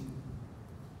he.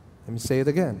 Let me say it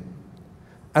again.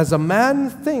 As a man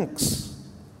thinks,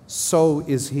 so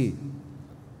is he.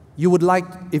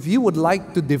 If you would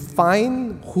like to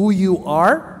define who you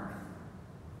are,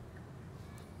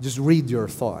 just read your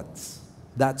thoughts.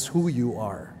 That's who you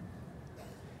are.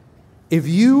 If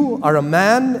you are a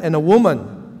man and a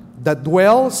woman that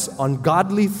dwells on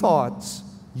godly thoughts,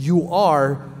 you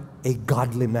are a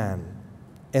godly man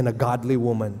and a godly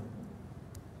woman.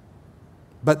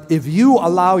 But if you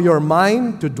allow your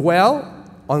mind to dwell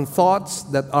on thoughts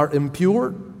that are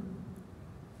impure,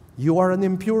 you are an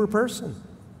impure person.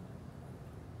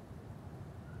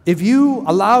 If you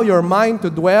allow your mind to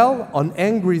dwell on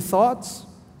angry thoughts,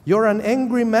 you're an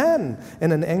angry man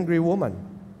and an angry woman.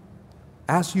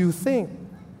 As you think,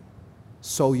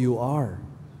 so you are.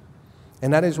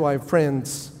 And that is why,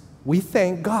 friends, we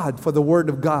thank God for the Word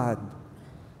of God,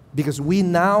 because we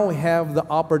now have the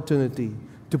opportunity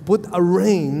to put a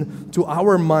rein to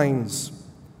our minds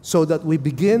so that we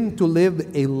begin to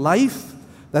live a life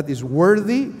that is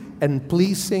worthy and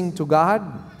pleasing to God,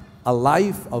 a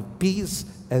life of peace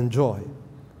and joy.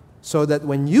 So that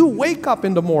when you wake up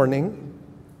in the morning,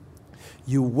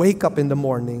 you wake up in the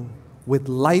morning with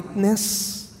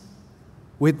lightness,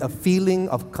 with a feeling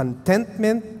of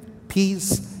contentment,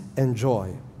 peace, and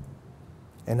joy.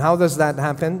 And how does that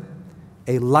happen?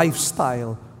 A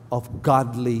lifestyle of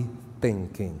godly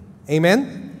thinking.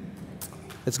 Amen?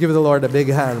 Let's give the Lord a big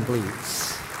hand,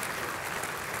 please.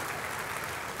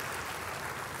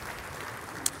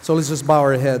 So let's just bow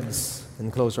our heads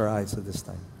and close our eyes at this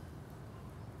time.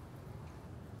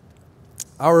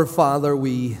 Our Father,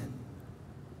 we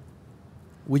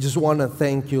just want to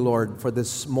thank you, Lord, for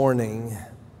this morning.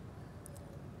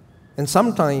 And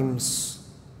sometimes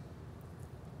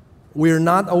we're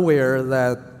not aware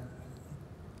that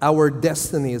our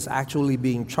destiny is actually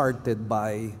being charted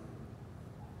by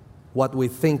what we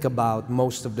think about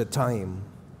most of the time.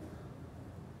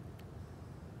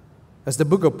 As the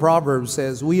book of Proverbs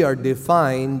says, we are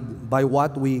defined by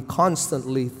what we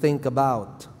constantly think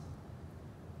about.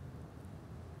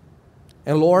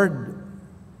 And Lord,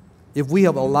 if we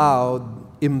have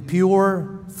allowed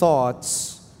impure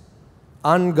thoughts,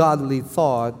 ungodly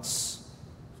thoughts,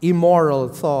 immoral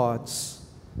thoughts,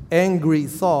 angry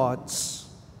thoughts,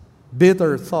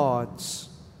 bitter thoughts,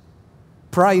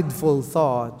 prideful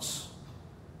thoughts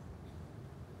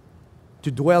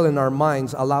to dwell in our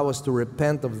minds, allow us to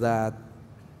repent of that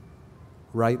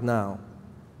right now.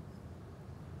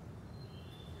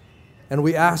 And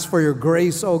we ask for your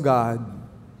grace, O God,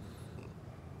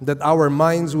 that our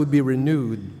minds would be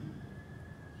renewed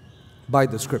by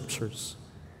the Scriptures.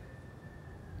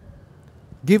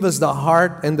 Give us the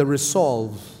heart and the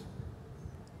resolve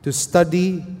to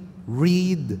study,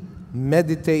 read,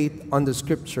 meditate on the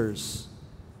Scriptures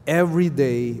every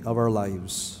day of our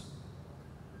lives.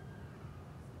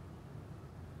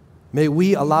 May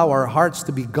we allow our hearts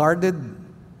to be guarded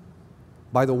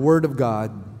by the Word of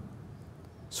God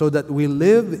so that we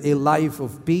live a life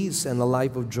of peace and a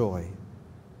life of joy.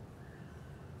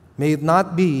 May it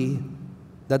not be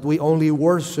that we only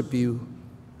worship you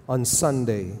on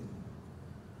Sunday.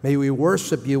 May we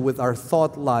worship you with our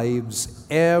thought lives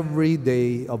every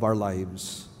day of our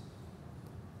lives.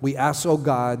 We ask, O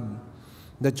God,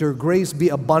 that your grace be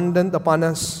abundant upon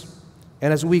us,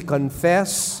 and as we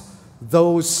confess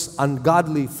those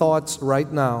ungodly thoughts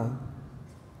right now,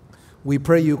 we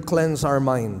pray you cleanse our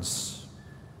minds.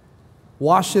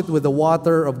 Wash it with the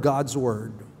water of God's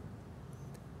Word.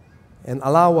 And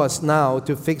allow us now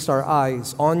to fix our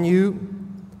eyes on you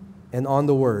and on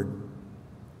the Word.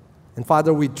 And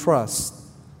Father, we trust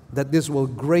that this will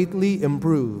greatly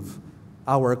improve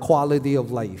our quality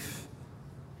of life.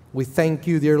 We thank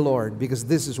you, dear Lord, because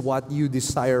this is what you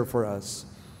desire for us.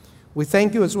 We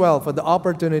thank you as well for the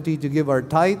opportunity to give our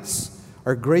tithes,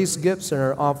 our grace gifts, and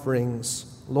our offerings.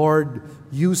 Lord,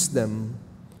 use them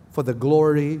for the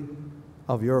glory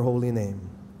of your holy name.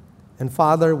 And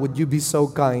Father, would you be so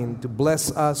kind to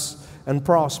bless us and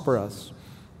prosper us,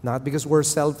 not because we're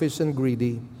selfish and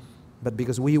greedy, but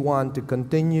because we want to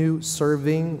continue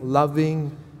serving,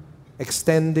 loving,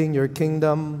 extending your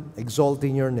kingdom,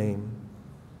 exalting your name.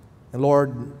 And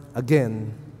Lord,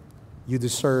 again, you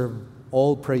deserve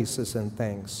all praises and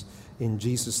thanks. In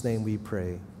Jesus' name we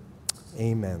pray.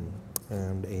 Amen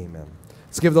and amen.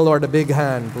 Let's give the Lord a big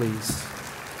hand, please.